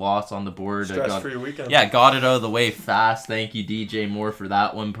had the loss on the board. Stress-free weekend. Yeah, got it out of the way fast. Thank you, DJ Moore, for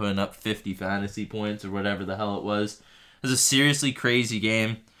that one, putting up 50 fantasy points or whatever the hell it was. It was a seriously crazy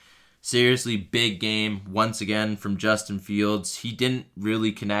game. Seriously big game once again from Justin Fields. He didn't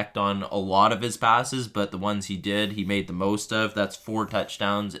really connect on a lot of his passes, but the ones he did, he made the most of. That's 4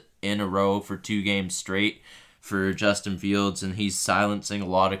 touchdowns in a row for 2 games straight for Justin Fields, and he's silencing a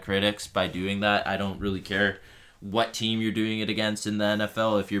lot of critics by doing that. I don't really care what team you're doing it against in the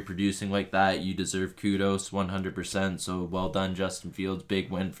NFL. If you're producing like that, you deserve kudos 100%. So well done, Justin Fields.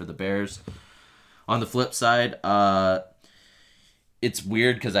 Big win for the Bears. On the flip side, it's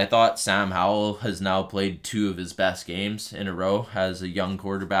weird because I thought Sam Howell has now played 2 of his best games in a row as a young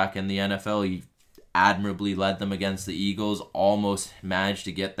quarterback in the NFL. He admirably led them against the Eagles, almost managed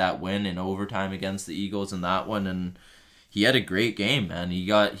to get that win in overtime against the Eagles in that one, and he had a great game, man. He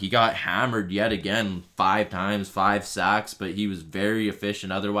got hammered yet again 5 times, 5 sacks, but he was very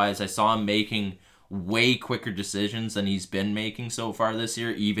efficient otherwise. I saw him making way quicker decisions than he's been making so far this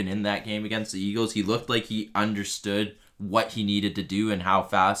year, even in that game against the Eagles. He looked like he understood what he needed to do and how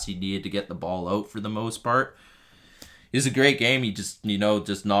fast he needed to get the ball out for the most part. It was a great game. He just,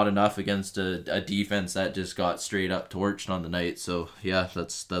 just not enough against a defense that just got straight up torched on the night. So yeah,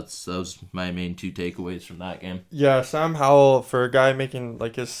 that was my main two takeaways from that game. Yeah, Sam Howell, for a guy making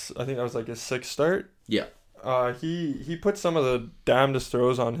like I think that was like his sixth start. Yeah. He put some of the damnedest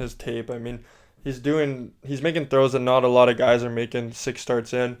throws on his tape. I mean, he's making throws that not a lot of guys are making 6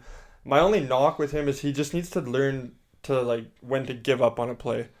 starts in. My only knock with him is he just needs to learn to like when to give up on a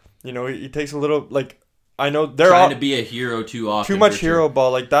play. He takes a little like. I know they're trying to be a hero too often. Too much hero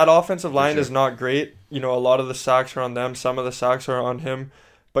ball. Like that offensive line sure. is not great. A lot of the sacks are on them. Some of the sacks are on him.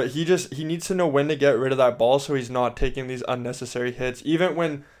 But he needs to know when to get rid of that ball so he's not taking these unnecessary hits. Even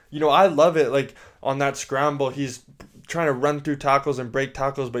when, I love it. Like on that scramble, he's trying to run through tackles and break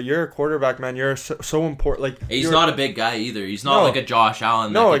tackles. But you're a quarterback, man. You're so important. Like he's not a big guy either. He's not like a Josh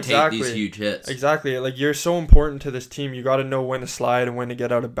Allen that can take these huge hits. Exactly. Like you're so important to this team. You got to know when to slide and when to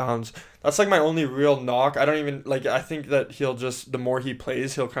get out of bounds. That's like my only real knock. I don't even like. I think that the more he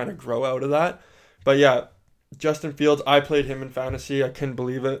plays, he'll kind of grow out of that. But yeah. Justin Fields, I played him in fantasy. I couldn't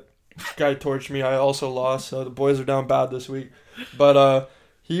believe it. Guy torched me. I also lost, so the boys are down bad this week. But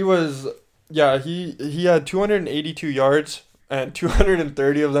he had 282 yards, and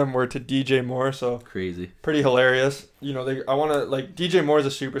 230 of them were to DJ Moore, so crazy. Pretty hilarious. I want to, like, DJ Moore is a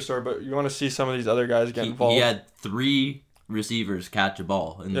superstar, but you want to see some of these other guys get involved. He had 3 receivers catch a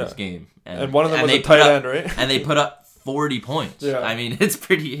ball in this game. And one of them was a tight end, right? And they put up 40 points. Yeah. I mean, it's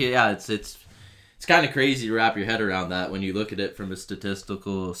pretty, it's kind of crazy to wrap your head around that when you look at it from a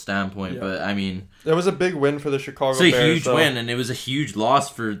statistical standpoint. Yeah. But, I mean... It was a big win for the Chicago Bears. It's a huge win, and it was a huge loss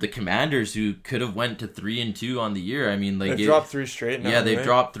for the Commanders, who could have went to 3-2 on the year. I mean, like... They've dropped 3 straight now, yeah, they've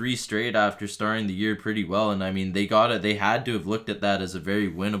dropped 3 straight after starting the year pretty well. And, I mean, they had to have looked at that as a very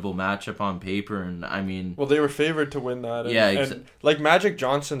winnable matchup on paper. And, I mean... Well, they were favored to win that. And, yeah, and like Magic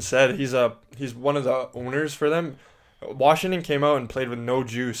Johnson said, he's one of the owners for them. Washington came out and played with no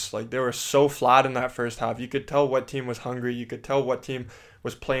juice. Like, they were so flat in that first half. You could tell what team was hungry. You could tell what team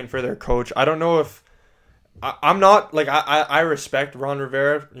was playing for their coach. I don't know if... I'm not... Like, I respect Ron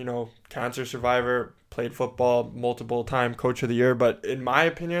Rivera. Cancer survivor, played football, multiple-time coach of the year. But in my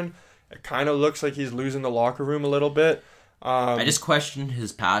opinion, it kind of looks like he's losing the locker room a little bit. I just question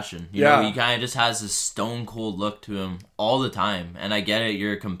his passion. He kind of just has this stone-cold look to him all the time. And I get it,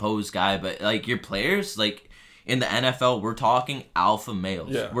 you're a composed guy. But, like, your players, like... In the NFL, we're talking alpha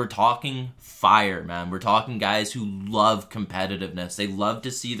males. Yeah. We're talking fire, man. We're talking guys who love competitiveness. They love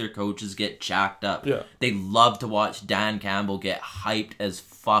to see their coaches get jacked up. Yeah. They love to watch Dan Campbell get hyped as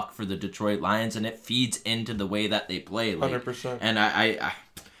fuck for the Detroit Lions, and it feeds into the way that they play. 100%. And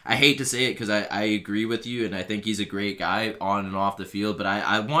I hate to say it because I agree with you, and I think he's a great guy on and off the field, but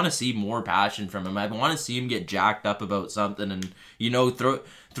I want to see more passion from him. I want to see him get jacked up about something and,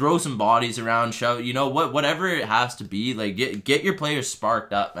 throw some bodies around, show, whatever it has to be. Like, get your players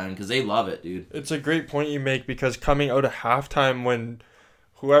sparked up, man, because they love it, dude. It's a great point you make, because coming out of halftime, when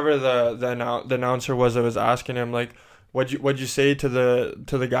whoever the announcer was that was asking him, like, what'd you say to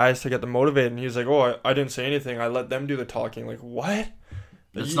the guys to get them motivated? And he was like, oh, I didn't say anything. I let them do the talking. Like, what?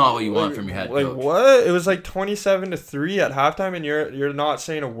 That's not what you want from your head coach. Like, what? It was like 27-3 at halftime, and you're not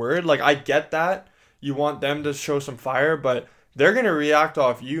saying a word. Like, I get that. You want them to show some fire, but they're going to react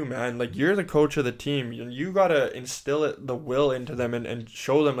off you, man. Like, you're the coach of the team. You got to instill the will into them and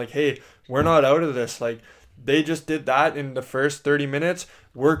show them, like, hey, we're not out of this. Like, they just did that in the first 30 minutes.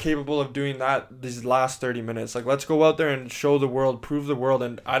 We're capable of doing that these last 30 minutes. Like, let's go out there and show the world, prove the world.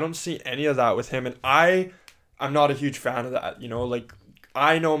 And I don't see any of that with him. And I'm not a huge fan of that, Like,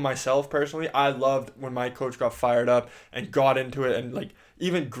 I know myself personally, I loved when my coach got fired up and got into it and, like,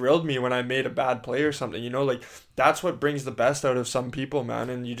 even grilled me when I made a bad play or something, like, that's what brings the best out of some people, man.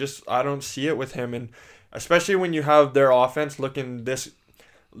 And I don't see it with him. And especially when you have their offense looking this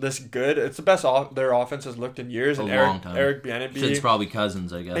good. It's the best their offense has looked in years. And Eric Bieniemy. It's probably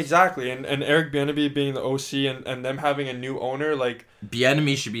Cousins, I guess. Exactly. And Eric Bieniemy being the OC and them having a new owner, like,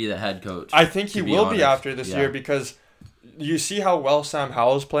 Bieniemy should be the head coach. I think he will be after this year, because you see how well Sam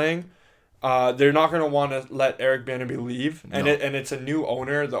Howell's playing. They're not going to want to let Eric Bieniemy leave, and it's a new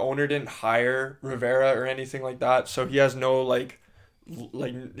owner. The owner didn't hire Rivera or anything like that, so he has no like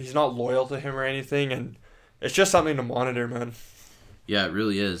he's not loyal to him or anything, and it's just something to monitor, man. Yeah, it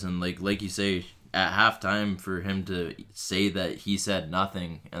really is, and like you say, at halftime for him to say that he said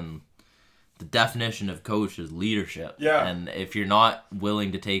nothing, and the definition of coach is leadership. Yeah, and if you're not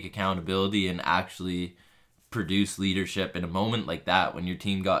willing to take accountability and actually produce leadership in a moment like that, when your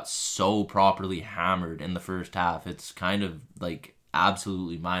team got so properly hammered in the first half, it's kind of like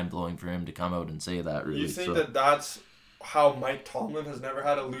absolutely mind-blowing for him to come out and say that, really. You think that's how Mike Tomlin has never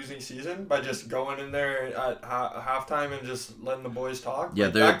had a losing season by just going in there at halftime and just letting the boys talk. Yeah,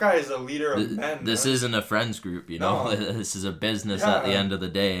 like, that guy is a leader of men. This isn't a friends group, you know. No. This is a business at the end of the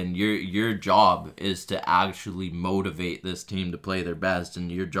day, and your job is to actually motivate this team to play their best,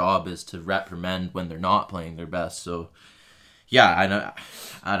 and your job is to reprimand when they're not playing their best. So, yeah,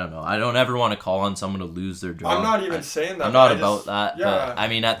 I don't know. I don't ever want to call on someone to lose their job. I'm not even saying that. I'm not about that. Yeah. But I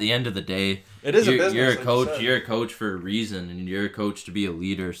mean, at the end of the day, it is a business. You're a like coach. You're a coach for a reason, and you're a coach to be a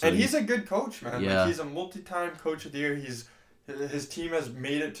leader. So and he's a good coach, man. Yeah. Like, he's a multi-time coach of the year. His team has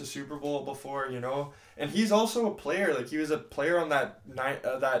made it to Super Bowl before, you know, and he's also a player. Like, he was a player on that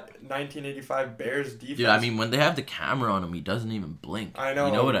 1985 Bears defense. Dude, I mean, when they have the camera on him, he doesn't even blink. I know.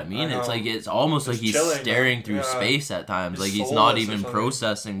 You know what I mean? It's like it's almost like he's chilling, staring through space at times. He's like he's not soulless or even something.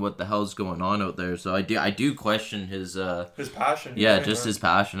 processing what the hell's going on out there. So I do question his passion. Yeah, right? just his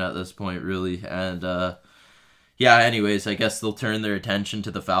passion at this point, really. And yeah, anyways, I guess they'll turn their attention to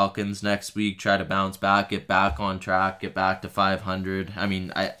the Falcons next week, try to bounce back, get back on track, get back to 500. I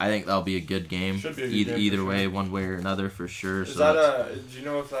mean, I think that'll be a good game. Should be a good game either for way, sure. one way or another, for sure. Is So that do you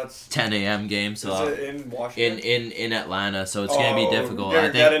know if that's 10 a.m. game? So is it in Washington? in Atlanta, so it's gonna be difficult. You're I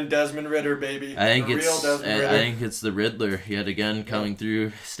think getting Desmond Ritter, baby. I think The it's real Desmond Ritter. I think it's the Riddler yet again coming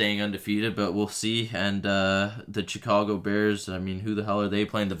through, staying undefeated, but we'll see. And the Chicago Bears, I mean, who the hell are they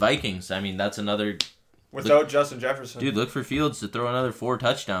playing? The Vikings. I mean, that's another. Without Justin Jefferson. Dude, look for Fields to throw another 4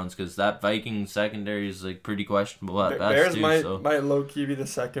 touchdowns, because that Viking secondary is like pretty questionable at best. Bears too, might low key be the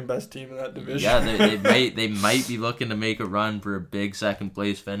second best team in that division. Yeah, they might be looking to make a run for a big second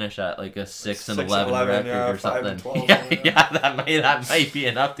place finish at like a 6-11 record or something. 5-12, Yeah, that might be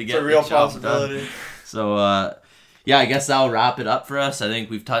enough to get it's a real the job possibility. done. So yeah, I guess that'll wrap it up for us. I think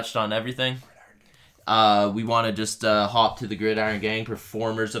we've touched on everything. We want to just hop to the Gridiron Gang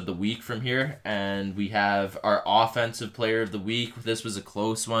Performers of the Week from here, and we have our Offensive Player of the Week. This was a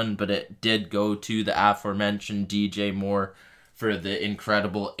close one, but it did go to the aforementioned DJ Moore for the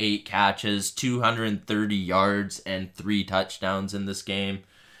incredible 8 catches, 230 yards, and 3 touchdowns in this game.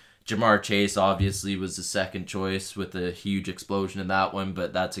 Jamar Chase obviously was the second choice with a huge explosion in that one,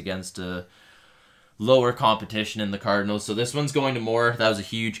 but that's against a lower competition in the Cardinals. So this one's going to Moore. That was a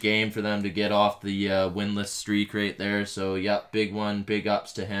huge game for them to get off the winless streak right there. So, yep, big one. Big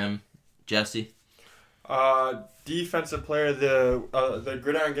ups to him. Jesse? Defensive player, the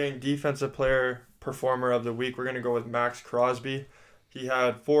Gridiron Gang Defensive Player Performer of the Week, we're going to go with Max Crosby. He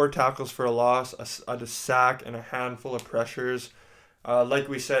had 4 tackles for a loss, a sack, and a handful of pressures. Like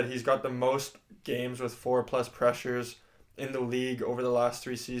we said, he's got the most games with 4+ pressures in the league over the last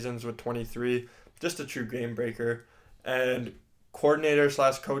 3 seasons with 23. Just a true game breaker. And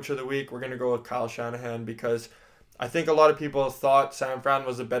coordinator/coach of the week, we're going to go with Kyle Shanahan, because I think a lot of people thought San Fran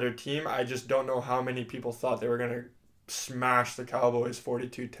was a better team. I just don't know how many people thought they were going to smash the Cowboys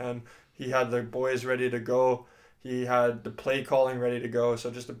 42-10. He had the boys ready to go. He had the play calling ready to go.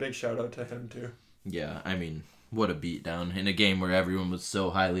 So just a big shout out to him too. Yeah, I mean, what a beatdown in a game where everyone was so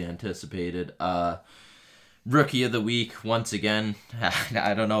highly anticipated. Rookie of the Week, once again,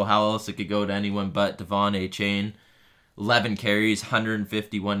 I don't know how else it could go to anyone but Devon Achane. 11 carries,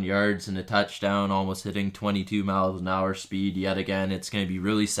 151 yards, and a touchdown, almost hitting 22 miles an hour speed yet again. It's going to be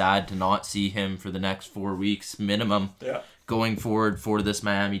really sad to not see him for the next 4 weeks minimum going forward for this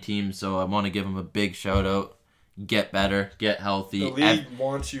Miami team. So I want to give him a big shout out. Get better, get healthy. The league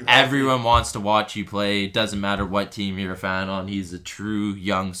wants you healthy. Everyone wants to watch you play. It doesn't matter what team you're a fan on. He's a true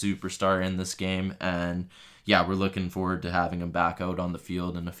young superstar in this game, and yeah, we're looking forward to having him back out on the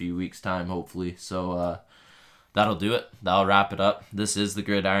field in a few weeks' time, hopefully. So that'll do it. That'll wrap it up. This is the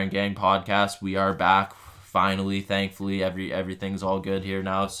Gridiron Gang podcast. We are back finally, thankfully. Everything's all good here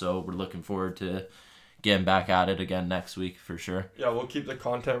now, so we're looking forward to getting back at it again next week for sure. Yeah, we'll keep the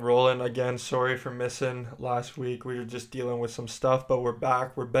content rolling. Again, sorry for missing last week. We were just dealing with some stuff, but we're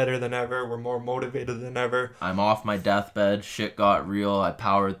back. We're better than ever. We're more motivated than ever. I'm off my deathbed. Shit got real. I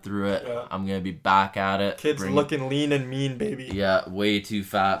powered through it. Yeah. I'm going to be back at it. Kids looking lean and mean, baby. Yeah, way too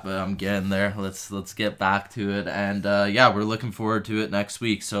fat, but I'm getting there. Let's get back to it. And yeah, we're looking forward to it next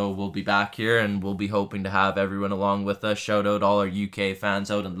week. So we'll be back here, and we'll be hoping to have everyone along with us. Shout out all our UK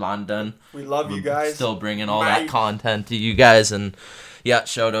fans out in London. We love you guys. Still bringing all that content to you guys. And yeah,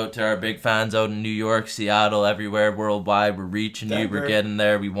 shout out to our big fans out in New York, Seattle, everywhere, worldwide. We're reaching Denver. you. We're getting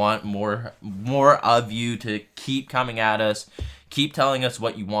there. We want more of you to keep coming at us. Keep telling us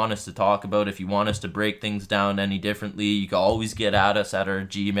what you want us to talk about. If you want us to break things down any differently, you can always get at us at our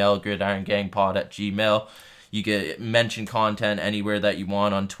Gmail, gridirongangpod@gmail.com. You can mention content anywhere that you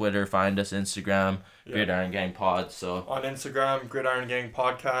want on Twitter. Find us Instagram, Gridiron Gang Pod. So on Instagram, Gridiron Gang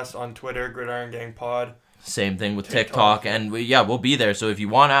Podcast. On Twitter, Gridiron Gang Pod. Same thing with TikTok. And we'll be there. So if you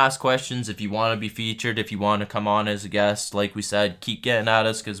want to ask questions, if you want to be featured, if you want to come on as a guest, like we said, keep getting at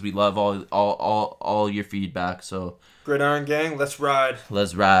us because we love all your feedback. So Gridiron Gang, let's ride.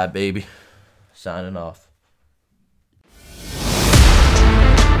 Let's ride, baby. Signing off.